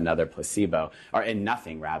another placebo, and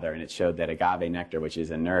nothing rather, and it showed that agave nectar, which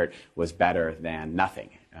is inert, was better than nothing.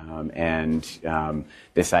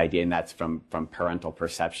 This idea, and that's from parental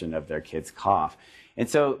perception of their kid's cough. And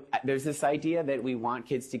so there's this idea that we want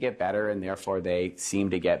kids to get better, and therefore they seem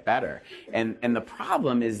to get better. And the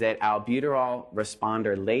problem is that albuterol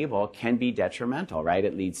responder label can be detrimental, right?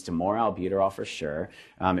 It leads to more albuterol for sure.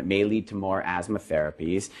 It may lead to more asthma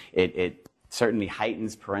therapies. It certainly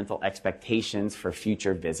heightens parental expectations for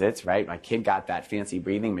future visits, right? My kid got that fancy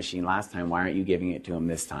breathing machine last time. Why aren't you giving it to him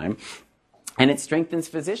this time? And it strengthens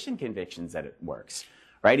physician convictions that it works,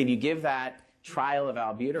 right? If you give that trial of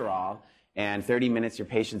albuterol and 30 minutes your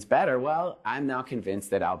patient's better, well, I'm now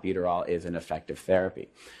convinced that albuterol is an effective therapy.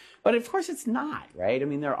 But of course it's not, right? I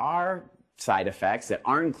mean, there are side effects that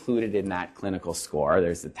aren't included in that clinical score.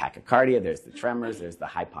 There's the tachycardia, there's the tremors, there's the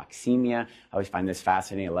hypoxemia. I always find this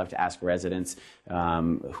fascinating. I love to ask residents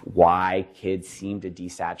why kids seem to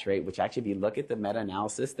desaturate, which actually, if you look at the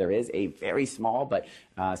meta-analysis, there is a very small but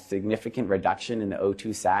significant reduction in the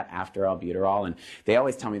O2 sat after albuterol. And they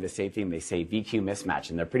always tell me the same thing. They say VQ mismatch,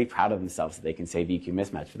 and they're pretty proud of themselves that they can say VQ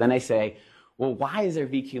mismatch. But then I say, well, why is there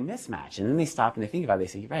VQ mismatch? And then they stop and they think about it. They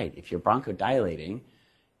say, you're right, if you're bronchodilating,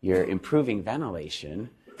 you're improving ventilation,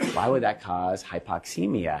 why would that cause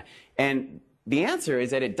hypoxemia? And the answer is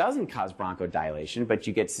that it doesn't cause bronchodilation, but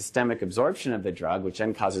you get systemic absorption of the drug, which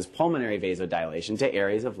then causes pulmonary vasodilation to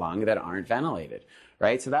areas of lung that aren't ventilated,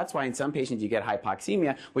 right? So that's why in some patients you get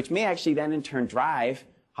hypoxemia, which may actually then in turn drive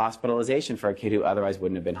hospitalization for a kid who otherwise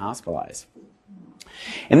wouldn't have been hospitalized.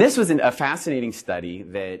 And this was a fascinating study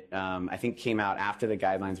that I think came out after the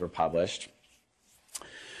guidelines were published,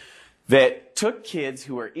 that took kids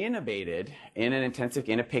who were intubated in a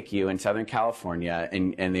PICU in Southern California,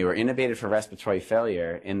 and they were intubated for respiratory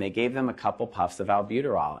failure, and they gave them a couple puffs of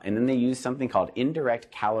albuterol. And then they used something called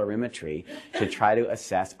indirect calorimetry to try to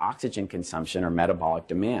assess oxygen consumption or metabolic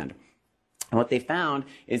demand. And what they found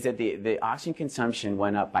is that the oxygen consumption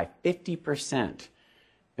went up by 50%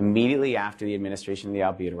 immediately after the administration of the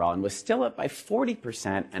albuterol and was still up by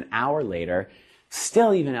 40% an hour later,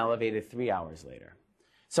 still even elevated 3 hours later.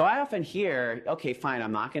 So I often hear, okay, fine,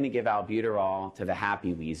 I'm not going to give albuterol to the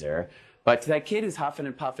happy wheezer, but to that kid who's huffing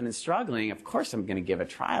and puffing and struggling, of course I'm going to give a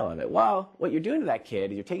trial of it. Well, what you're doing to that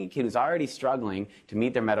kid is you're taking a kid who's already struggling to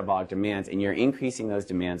meet their metabolic demands, and you're increasing those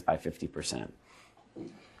demands by 50%.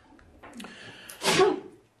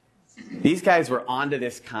 These guys were onto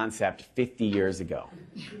this concept 50 years ago.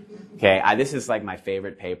 Okay, this is like my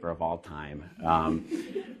favorite paper of all time.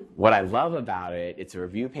 What I love about it, it's a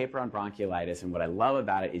review paper on bronchiolitis, and what I love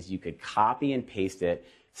about it is you could copy and paste it,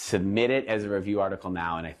 submit it as a review article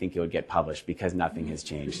now, and I think it would get published because nothing has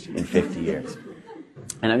changed in 50 years.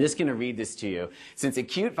 And I'm just going to read this to you. Since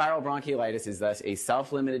acute viral bronchiolitis is thus a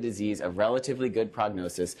self-limited disease of relatively good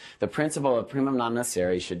prognosis, the principle of primum non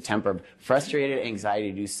nocere should temper frustrated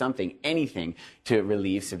anxiety to do something, anything, to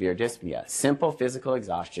relieve severe dyspnea. Simple physical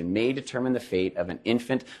exhaustion may determine the fate of an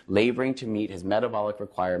infant laboring to meet his metabolic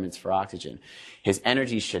requirements for oxygen. His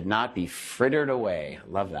energy should not be frittered away,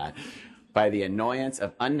 love that, by the annoyance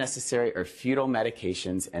of unnecessary or futile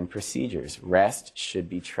medications and procedures. Rest should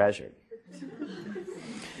be treasured.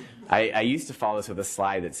 I used to follow this with a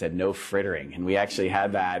slide that said no frittering, and we actually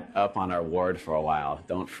had that up on our ward for a while.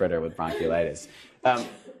 Don't fritter with bronchiolitis.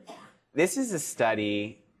 This is a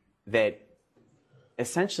study that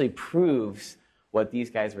essentially proves what these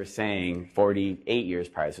guys were saying 48 years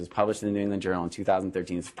prior. This was published in the New England Journal in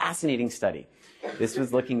 2013. It's a fascinating study. This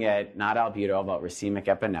was looking at not albuterol, but racemic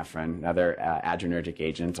epinephrine, another adrenergic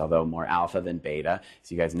agent, although more alpha than beta,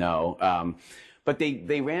 as you guys know. But they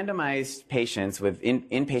randomized patients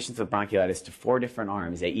in patients with bronchiolitis to 4 different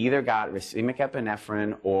arms. They either got racemic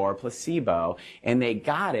epinephrine or placebo, and they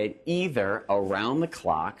got it either around the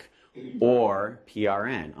clock or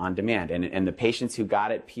PRN, on demand. And the patients who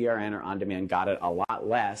got it PRN or on demand got it a lot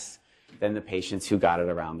less than the patients who got it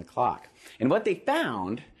around the clock. And what they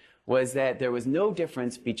found was that there was no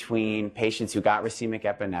difference between patients who got racemic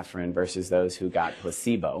epinephrine versus those who got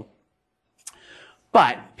placebo.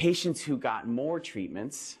 But patients who got more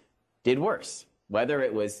treatments did worse. Whether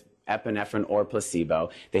it was epinephrine or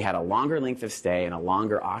placebo, they had a longer length of stay and a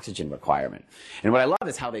longer oxygen requirement. And what I love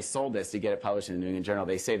is how they sold this to get it published in the New England Journal.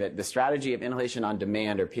 They say that the strategy of inhalation on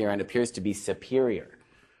demand, or PRN, appears to be superior,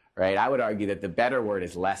 right? I would argue that the better word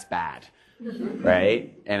is less bad,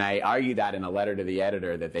 right? And I argue that in a letter to the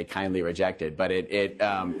editor that they kindly rejected. But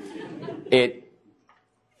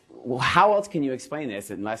well, how else can you explain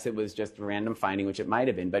this unless it was just a random finding, which it might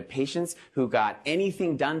have been? But patients who got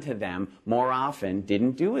anything done to them more often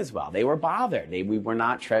didn't do as well. They were bothered. We were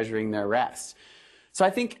not treasuring their rest. So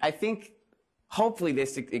I think hopefully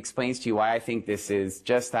this explains to you why I think this is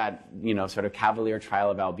just that, sort of cavalier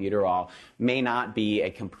trial of albuterol may not be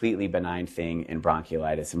a completely benign thing in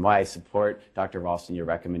bronchiolitis, and why I support Dr. Ralston, your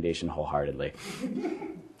recommendation wholeheartedly.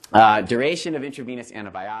 Duration of intravenous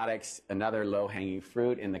antibiotics, another low-hanging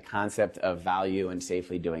fruit in the concept of value and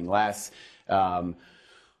safely doing less. The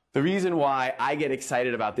reason why I get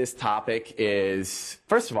excited about this topic is,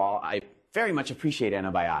 first of all, I very much appreciate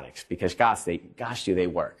antibiotics because, gosh, do they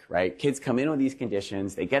work, right? Kids come in with these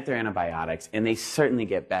conditions, they get their antibiotics, and they certainly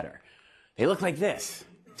get better. They look like this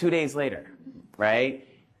 2 days later, right?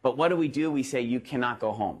 But what do? We say you cannot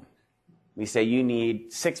go home. We say you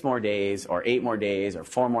need 6 more days or 8 more days or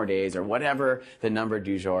 4 more days or whatever the number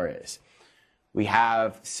du jour is. We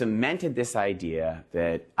have cemented this idea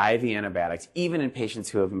that IV antibiotics, even in patients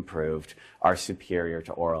who have improved, are superior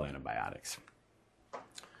to oral antibiotics.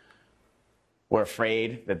 We're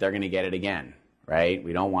afraid that they're going to get it again, right?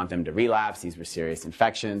 We don't want them to relapse. These were serious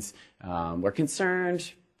infections. We're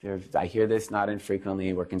concerned. I hear this not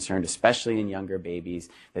infrequently. We're concerned, especially in younger babies,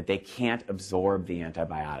 that they can't absorb the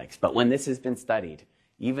antibiotics. But when this has been studied,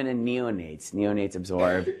 even in neonates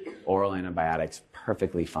absorb oral antibiotics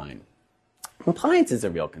perfectly fine. Compliance is a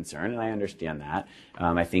real concern, and I understand that.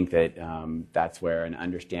 I think that that's where an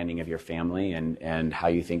understanding of your family and how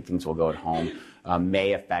you think things will go at home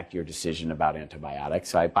may affect your decision about antibiotics.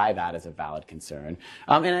 So I buy that as a valid concern.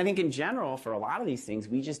 And I think in general, for a lot of these things,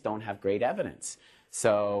 we just don't have great evidence.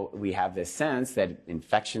 So we have this sense that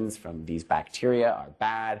infections from these bacteria are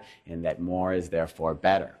bad and that more is therefore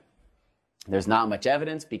better. There's not much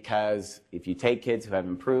evidence because if you take kids who have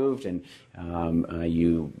improved and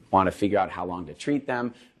you want to figure out how long to treat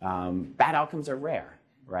them, bad outcomes are rare,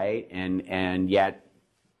 right? And yet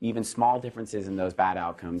even small differences in those bad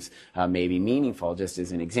outcomes may be meaningful. Just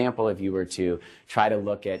as an example, if you were to try to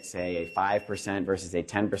look at, say, a 5% versus a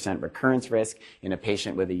 10% recurrence risk in a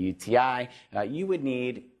patient with a UTI, you would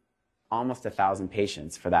need almost 1,000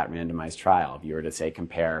 patients for that randomized trial. If you were to say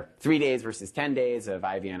compare 3 days versus 10 days of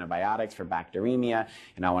IV antibiotics for bacteremia,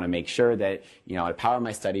 and I want to make sure that, I power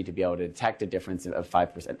my study to be able to detect a difference of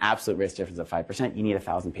 5%, absolute risk difference of 5%, you need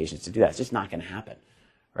 1,000 patients to do that. It's just not going to happen,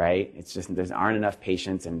 right? It's just, there aren't enough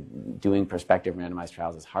patients, and doing prospective randomized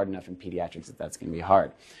trials is hard enough in pediatrics that's going to be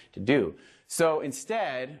hard to do. So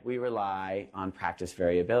instead, we rely on practice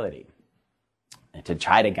variability to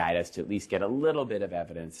try to guide us to at least get a little bit of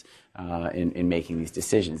evidence in making these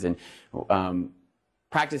decisions. And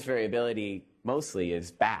practice variability mostly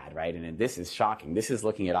is bad, right? And this is shocking. This is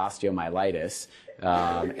looking at osteomyelitis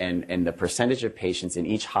and the percentage of patients in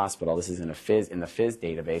each hospital, this is in the FIS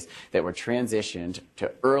database, that were transitioned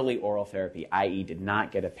to early oral therapy, i.e. did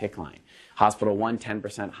not get a PICC line. Hospital 1,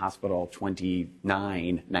 10%, hospital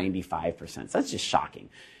 29, 95%. So that's just shocking.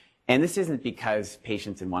 And this isn't because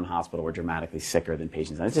patients in one hospital were dramatically sicker than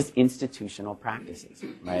patients. It's just institutional practices,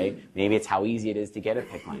 right? Maybe it's how easy it is to get a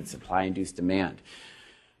PICC line, supply-induced demand.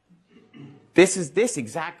 This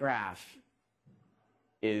exact graph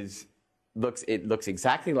looks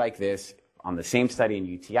exactly like this on the same study in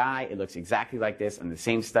UTI. It looks exactly like this on the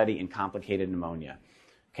same study in complicated pneumonia.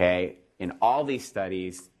 Okay, in all these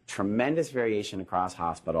studies, tremendous variation across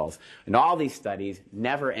hospitals. In all these studies,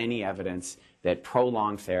 never any evidence that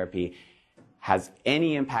prolonged therapy has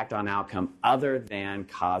any impact on outcome other than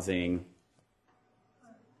causing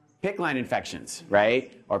PICC line infections,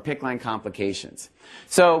 right? Or PICC line complications.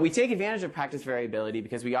 So we take advantage of practice variability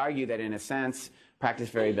because we argue that, in a sense, practice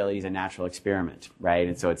variability is a natural experiment, right?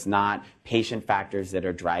 And so it's not patient factors that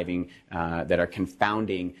are driving, that are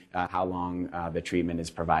confounding how long the treatment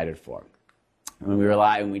is provided for.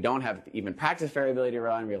 When we don't have even practice variability to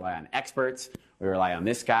rely on, we rely on experts. We rely on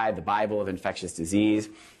this guy, The Bible of Infectious Disease.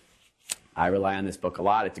 I rely on this book a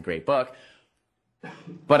lot. It's a great book.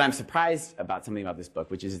 But I'm surprised about something about this book,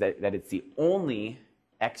 which is that it's the only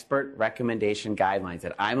expert recommendation guidelines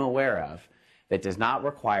that I'm aware of that does not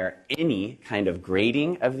require any kind of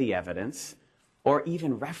grading of the evidence or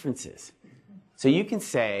even references. So you can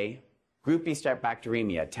say, Group B strep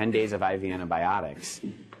bacteremia, 10 days of IV antibiotics.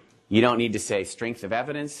 You don't need to say strength of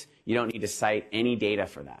evidence. You don't need to cite any data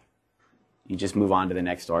for that. You just move on to the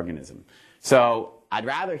next organism. So I'd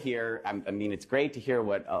rather hear, I mean, it's great to hear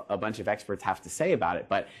what a bunch of experts have to say about it,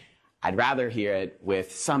 but I'd rather hear it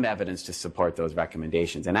with some evidence to support those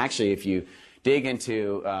recommendations. And actually, if you dig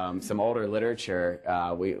into some older literature,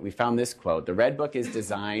 we found this quote: "The Red Book is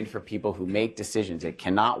designed for people who make decisions. It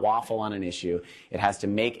cannot waffle on an issue. It has to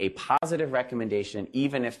make a positive recommendation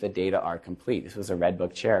even if the data are complete." This was a Red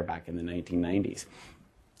Book chair back in the 1990s.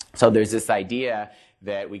 So there's this idea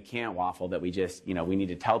that we can't waffle, that we just, we need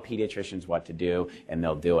to tell pediatricians what to do, and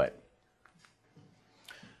they'll do it.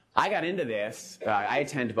 I got into this, I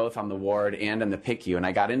attend both on the ward and on the PICU, and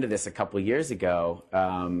I got into this a couple years ago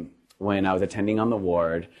when I was attending on the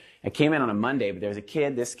ward. I came in on a Monday, but there was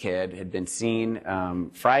this kid had been seen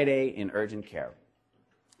Friday in urgent care.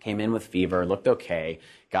 Came in with fever, looked okay,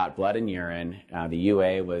 got blood and urine. The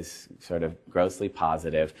UA was sort of grossly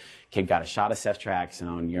positive. Kid got a shot of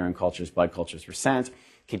ceftriaxone, urine cultures, blood cultures were sent.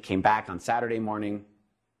 Kid came back on Saturday morning,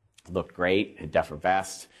 looked great, had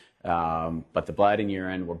defervesced, but the blood and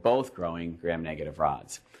urine were both growing gram-negative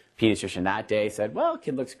rods. Pediatrician that day said, well,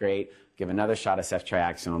 kid looks great, give another shot of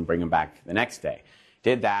ceftriaxone, bring him back the next day.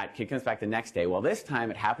 Did that, kid comes back the next day. Well, this time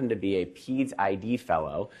it happened to be a PEDS ID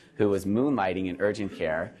fellow who was moonlighting in urgent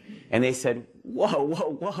care, and they said,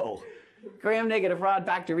 whoa, gram-negative rod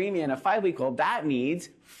bacteremia in a 5-week-old, that needs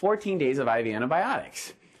 14 days of IV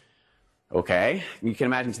antibiotics. Okay, you can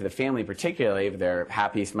imagine to the family particularly, if they're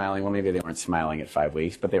happy, smiling, well, maybe they weren't smiling at 5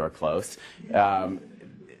 weeks, but they were close.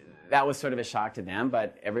 That was sort of a shock to them,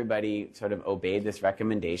 but everybody sort of obeyed this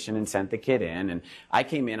recommendation and sent the kid in. And I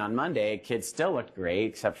came in on Monday, kid still looked great,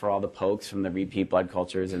 except for all the pokes from the repeat blood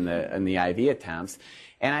cultures and the IV attempts.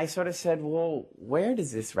 And I sort of said, well, where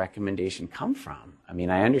does this recommendation come from? I mean,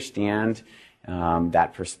 I understand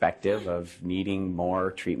that perspective of needing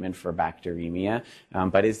more treatment for bacteremia,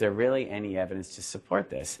 but is there really any evidence to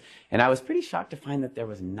support this? And I was pretty shocked to find that there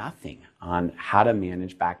was nothing on how to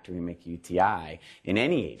manage bacteremic UTI in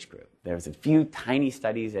any age group. There was a few tiny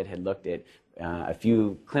studies that had looked at a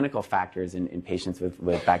few clinical factors in patients with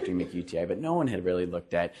bacteremic UTI, but no one had really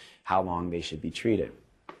looked at how long they should be treated.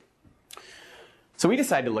 So we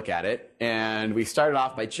decided to look at it, and we started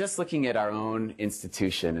off by just looking at our own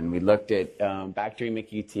institution, and we looked at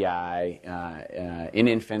bacteremic UTI in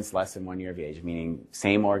infants less than 1 year of age, meaning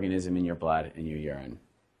same organism in your blood and your urine.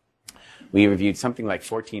 We reviewed something like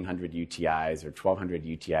 1,400 UTIs or 1,200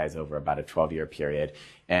 UTIs over about a 12-year period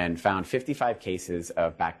and found 55 cases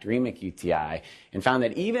of bacteremic UTI and found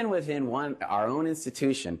that even within our own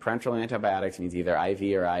institution, parenteral antibiotics means either IV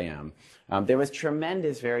or IM, there was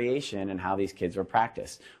tremendous variation in how these kids were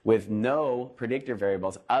practiced with no predictor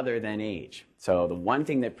variables other than age. So the one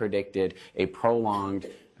thing that predicted a prolonged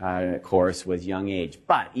course was young age.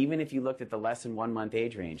 But even if you looked at the less than 1 month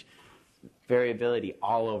age range, variability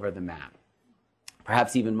all over the map.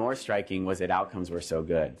 Perhaps even more striking was that outcomes were so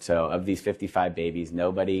good. So of these 55 babies,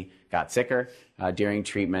 nobody got sicker during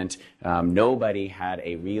treatment. Nobody had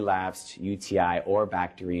a relapsed UTI or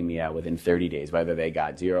bacteremia within 30 days, whether they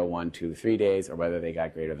got 0, 1, 2, 3 days, or whether they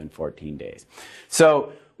got greater than 14 days.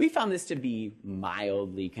 So we found this to be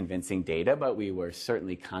mildly convincing data, but we were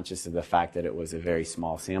certainly conscious of the fact that it was a very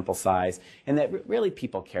small sample size, and that really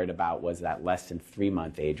people cared about was that less than 3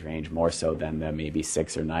 month age range, more so than the maybe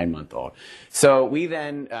 6 or 9 month old. So we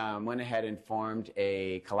then went ahead and formed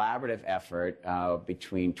a collaborative effort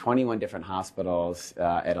between 21 different hospitals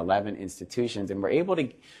at 11 institutions, and we're able to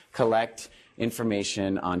collect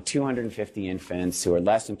information on 250 infants who are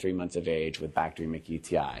less than 3 months of age with bacteremic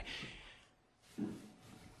UTI.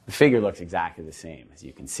 The figure looks exactly the same, as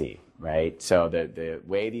you can see, right? So the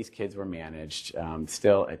way these kids were managed,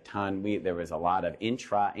 still a ton. There was a lot of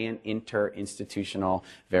intra and inter-institutional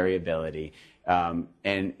variability,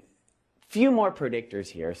 and few more predictors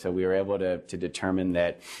here. So we were able to determine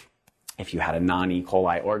that if you had a non-E.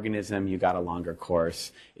 coli organism, you got a longer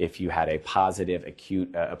course. If you had a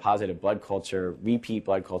positive blood culture, repeat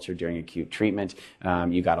blood culture during acute treatment,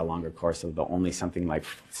 you got a longer course. So only something like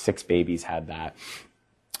 6 babies had that.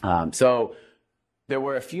 So there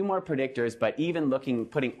were a few more predictors, but even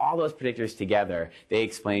putting all those predictors together, they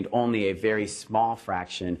explained only a very small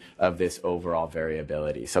fraction of this overall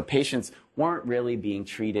variability. So patients weren't really being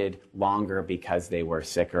treated longer because they were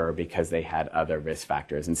sicker or because they had other risk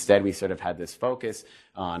factors. Instead, we sort of had this focus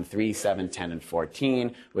on 3, 7, 10, and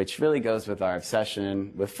 14, which really goes with our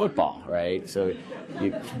obsession with football, right? So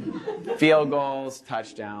field goals,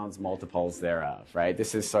 touchdowns, multiples thereof, right?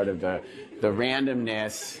 This is sort of the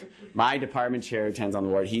randomness. My department chair attends on the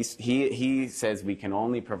ward. He says we can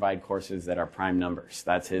only provide courses that are prime numbers.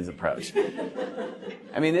 That's his approach.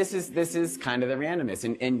 I mean, this is kind of the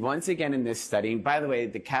randomness. And once again in this study, and by the way,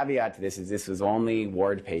 the caveat to this is this was only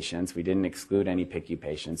ward patients. We didn't exclude any PICU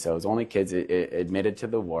patients. So it was only kids admitted to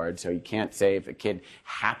the ward. So you can't say if a kid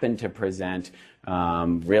happened to present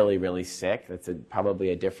really, really sick. That's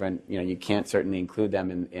probably a different, you can't certainly include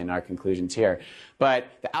them in our conclusions here. But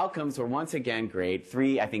the outcomes were once again great.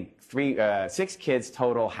 6 kids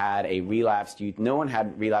total had a relapsed, no one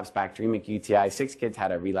had relapsed bacteremic UTI. 6 kids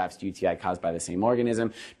had a relapsed UTI caused by the same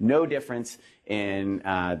organism. No difference in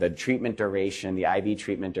the treatment duration, the IV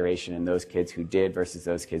treatment duration in those kids who did versus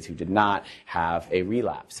those kids who did not have a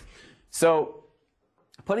relapse. So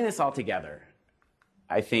putting this all together,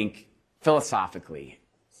 I think philosophically,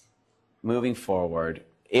 moving forward,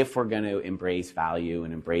 if we're going to embrace value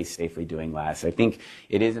and embrace safely doing less, I think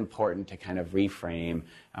it is important to kind of reframe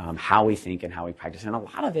how we think and how we practice. And a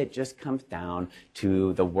lot of it just comes down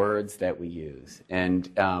to the words that we use. And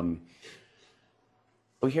I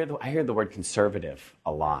hear the word conservative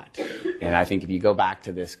a lot. And I think if you go back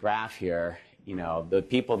to this graph here, the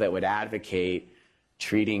people that would advocate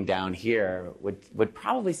treating down here would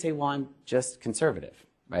probably say, well, I'm just conservative.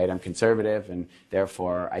 Right? I'm conservative, and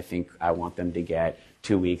therefore I think I want them to get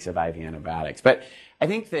 2 weeks of IV antibiotics. But I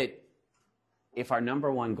think that if our number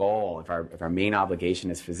one goal, if our main obligation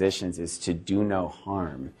as physicians is to do no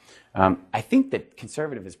harm, I think that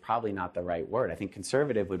conservative is probably not the right word. I think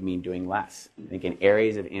conservative would mean doing less. I think in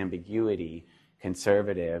areas of ambiguity,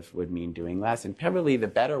 conservative would mean doing less. And probably the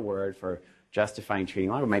better word for justifying treating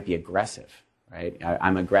longer might be aggressive. Right?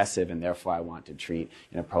 I'm aggressive, and therefore I want to treat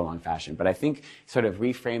in a prolonged fashion. But I think sort of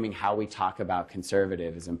reframing how we talk about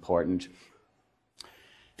conservative is important.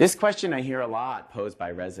 This question I hear a lot posed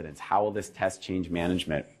by residents: how will this test change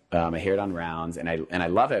management? I hear it on rounds, and I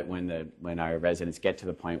love it when our residents get to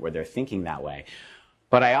the point where they're thinking that way.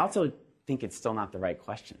 But I also think it's still not the right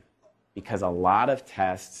question, because a lot of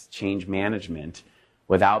tests change management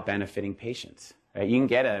without benefiting patients. Right? You can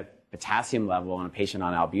get a potassium level on a patient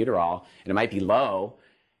on albuterol, and it might be low,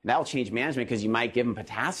 and that will change management because you might give them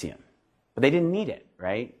potassium. But they didn't need it,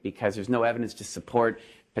 right? Because there's no evidence to support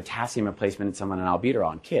potassium replacement in someone on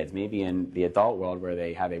albuterol in kids. Maybe in the adult world where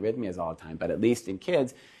they have arrhythmias all the time, but at least in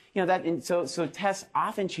kids, so tests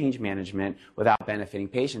often change management without benefiting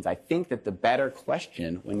patients. I think that the better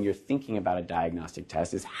question when you're thinking about a diagnostic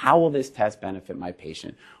test is, how will this test benefit my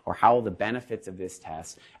patient? Or how will the benefits of this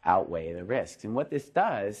test outweigh the risks? And what this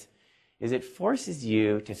does is it forces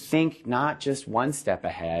you to think not just one step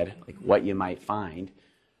ahead, like what you might find,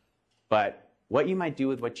 but what you might do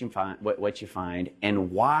with what you find,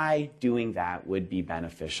 and why doing that would be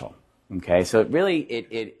beneficial. Okay, so it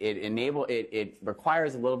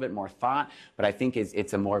requires a little bit more thought, but I think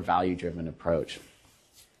it's a more value-driven approach.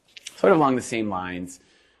 Sort of along the same lines,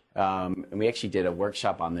 and we actually did a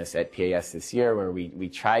workshop on this at PAS this year where we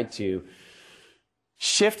tried to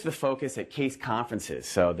shift the focus at case conferences.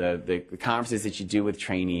 So the conferences that you do with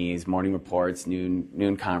trainees, morning reports,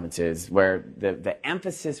 noon conferences, where the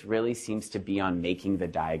emphasis really seems to be on making the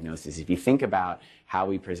diagnosis. If you think about how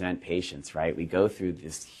we present patients, right? We go through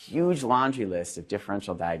this huge laundry list of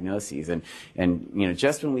differential diagnoses, and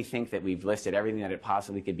just when we think that we've listed everything that it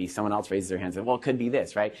possibly could be, someone else raises their hand and says, well, it could be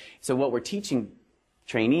this, right? So what we're teaching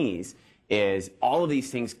trainees is all of these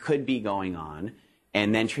things could be going on,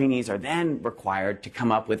 and then trainees are then required to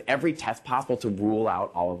come up with every test possible to rule out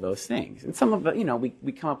all of those things. And some of it,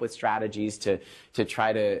 we come up with strategies to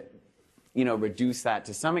try to, reduce that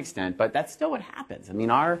to some extent, but that's still what happens. I mean,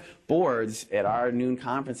 our boards at our noon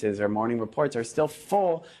conferences or morning reports are still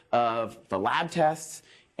full of the lab tests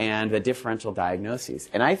and the differential diagnoses.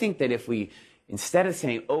 And I think that if we, instead of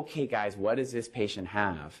saying, okay, guys, what does this patient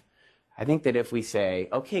have? I think that if we say,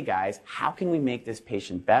 okay, guys, how can we make this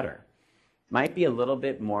patient better? Might be a little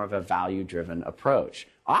bit more of a value-driven approach.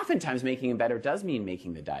 Oftentimes, making it better does mean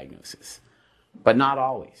making the diagnosis, but not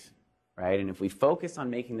always, right? And if we focus on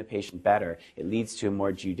making the patient better, it leads to a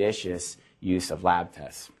more judicious use of lab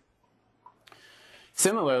tests.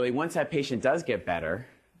 Similarly, once that patient does get better,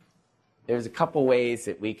 there's a couple ways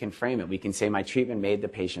that we can frame it. We can say my treatment made the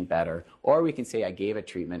patient better, or we can say I gave a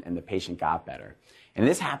treatment and the patient got better. And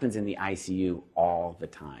this happens in the ICU all the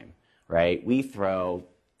time, right? We throw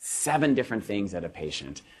 7 different things at a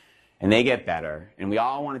patient, and they get better, and we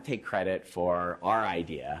all want to take credit for our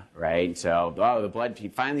idea, right? So, the blood, he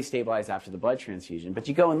finally stabilized after the blood transfusion, but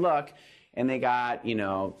you go and look, and they got,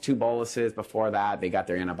 2 boluses before that, they got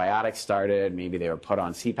their antibiotics started, maybe they were put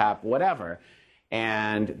on CPAP, whatever,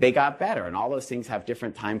 and they got better, and all those things have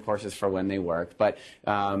different time courses for when they work, but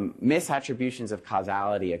misattributions of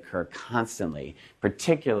causality occur constantly,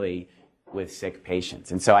 particularly with sick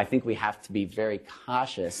patients. And so I think we have to be very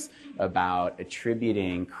cautious about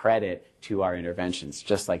attributing credit to our interventions,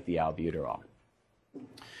 just like the albuterol.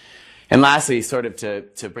 And lastly, sort of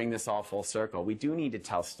to bring this all full circle, we do need to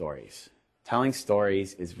tell stories. Telling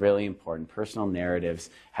stories is really important. Personal narratives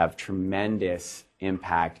have tremendous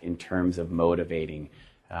impact in terms of motivating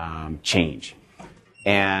change.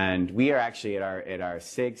 And we are actually at our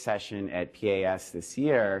SIG session at PAS this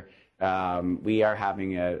year, we are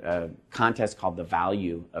having a contest called the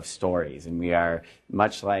Value of Stories, and we are,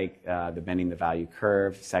 much like the Bending the Value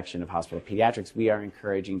Curve section of Hospital Pediatrics, we are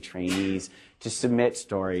encouraging trainees to submit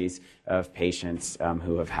stories of patients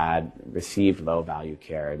who have received low-value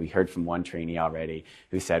care. We heard from one trainee already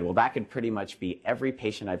who said, well, that could pretty much be every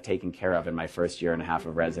patient I've taken care of in my first year and a half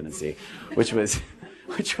of residency, which was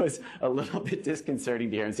a little bit disconcerting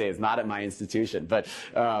to hear him say it's not at my institution. But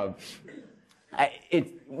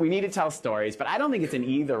we need to tell stories, but I don't think it's an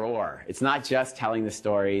either-or. It's not just telling the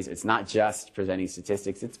stories. It's not just presenting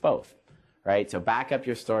statistics. It's both, right? So back up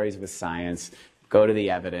your stories with science. Go to the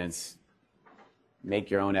evidence. Make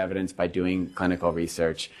your own evidence by doing clinical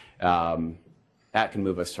research. That can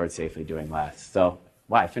move us towards safely doing less. So,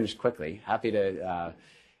 wow, I finished quickly. Happy to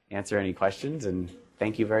answer any questions, and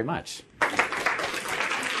thank you very much.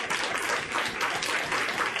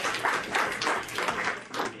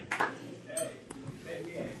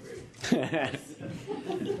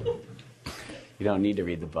 You don't need to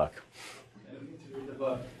read the book. I don't need to read the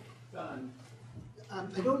book. Done.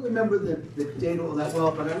 I don't remember the data all that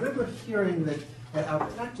well, but I remember hearing that our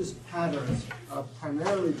practice patterns are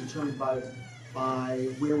primarily determined by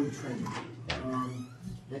where we train.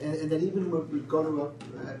 And that even when we go to a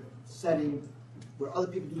setting where other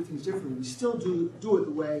people do things differently, we still do it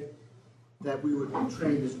the way that we were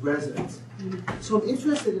trained as residents. So I'm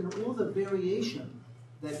interested in all the variation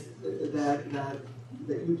that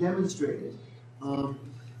you demonstrated.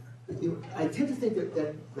 I tend to think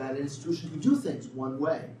that institutions, we do things one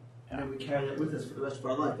way, and we carry that with us for the rest of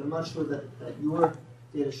our life. I'm not sure that your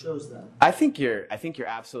data shows that. I think you're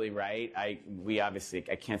absolutely right. I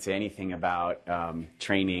can't say anything about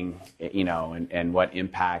training, and what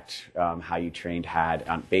impact how you trained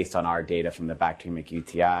had based on our data from the bacteremic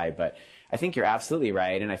UTI. But I think you're absolutely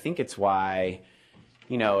right, and I think it's why,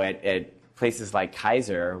 at places like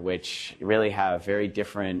Kaiser, which really have very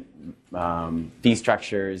different fee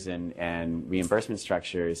structures and reimbursement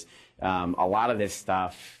structures, a lot of this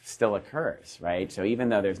stuff still occurs, right? So even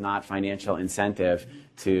though there's not financial incentive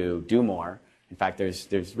to do more, in fact,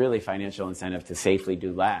 there's really financial incentive to safely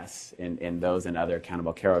do less in those and other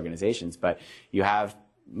accountable care organizations, but you have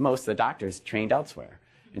most of the doctors trained elsewhere.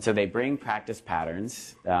 And so they bring practice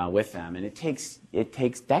patterns with them, and it takes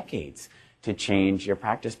decades to change your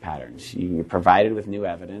practice patterns. You're provided with new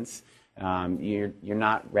evidence. You're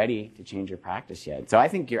not ready to change your practice yet. So I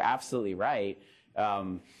think you're absolutely right.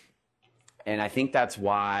 And I think that's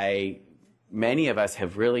why many of us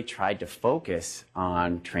have really tried to focus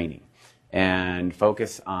on training and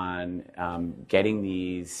focus on getting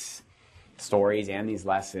these stories and these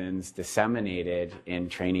lessons disseminated in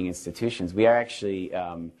training institutions. We are actually,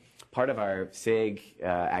 part of our SIG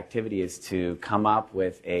activity is to come up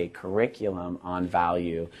with a curriculum on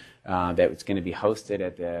value that's going to be hosted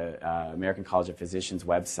at the American College of Physicians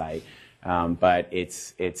website. But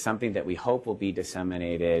it's something that we hope will be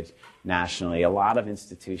disseminated nationally. A lot of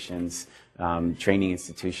institutions, training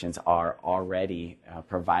institutions, are already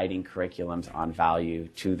providing curriculums on value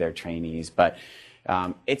to their trainees. But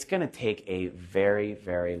it's going to take a very,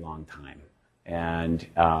 very long time. And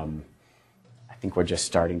I think we're just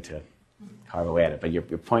starting to carve away at it. But your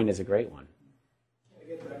point is a great one. I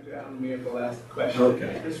get Dr. Allen, we have the last question.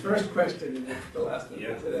 Okay. His first question is the last one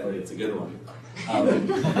today. It's a good one.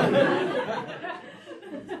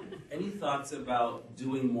 Any thoughts about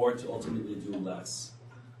doing more to ultimately do less?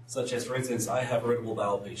 Such as, for instance, I have irritable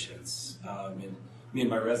bowel patients. And me and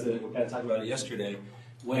my resident were kind of talking about it yesterday,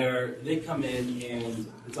 where they come in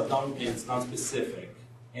and it's abdominal pain, it's non-specific.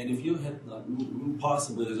 And if you had,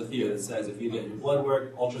 possibly there's a theory that says if you get your blood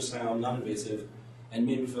work, ultrasound, non-invasive, and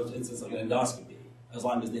maybe for instance like an endoscopy, as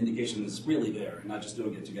long as the indication is really there and not just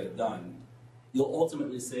doing it to get it done, you'll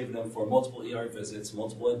ultimately save them for multiple ER visits,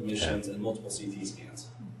 multiple admissions, and multiple CT scans.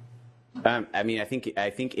 I mean, I think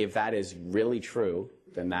if that is really true,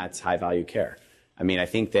 then that's high-value care. I mean, I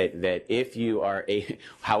think that if you are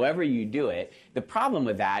however you do it, the problem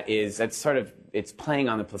with that is it's playing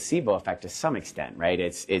on the placebo effect to some extent, right?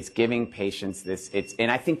 It's giving patients this, and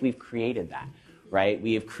I think we've created that, right?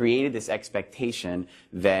 We have created this expectation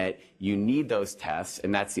that you need those tests,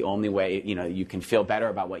 and that's the only way, you can feel better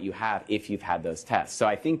about what you have if you've had those tests. So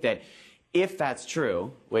I think that if that's true,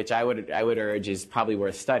 which I would urge is probably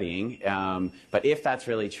worth studying, but if that's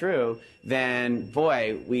really true, then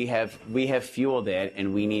boy, we have fueled it,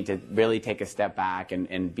 and we need to really take a step back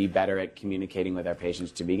and be better at communicating with our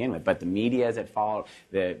patients to begin with. But the media is at fault.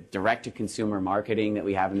 The direct-to-consumer marketing that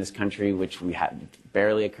we have in this country, which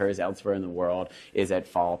barely occurs elsewhere in the world, is at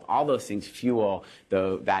fault. All those things fuel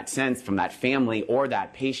that sense from that family or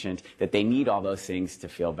that patient that they need all those things to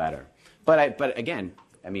feel better. But again,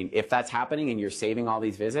 I mean, if that's happening and you're saving all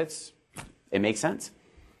these visits, it makes sense.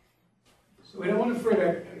 So we don't want to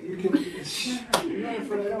further, I don't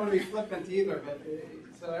want to be flippant either, but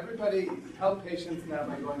so everybody help patients now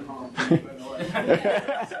by going home. So, but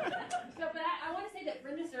I want to say that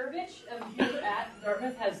Brenda Servich here at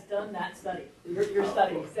Dartmouth has done that study, your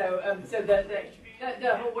study. So,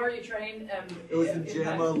 the whole where you trained. It was in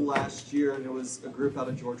JAMA last year, and it was a group out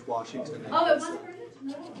of George Washington. Oh, it wasn't Brenda?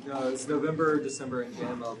 No, it was November, December in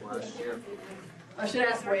JAMA of last year. I should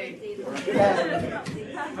ask Wade.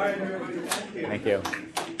 Thank you.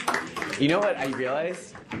 You know what I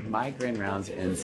realized? My Grand Rounds ends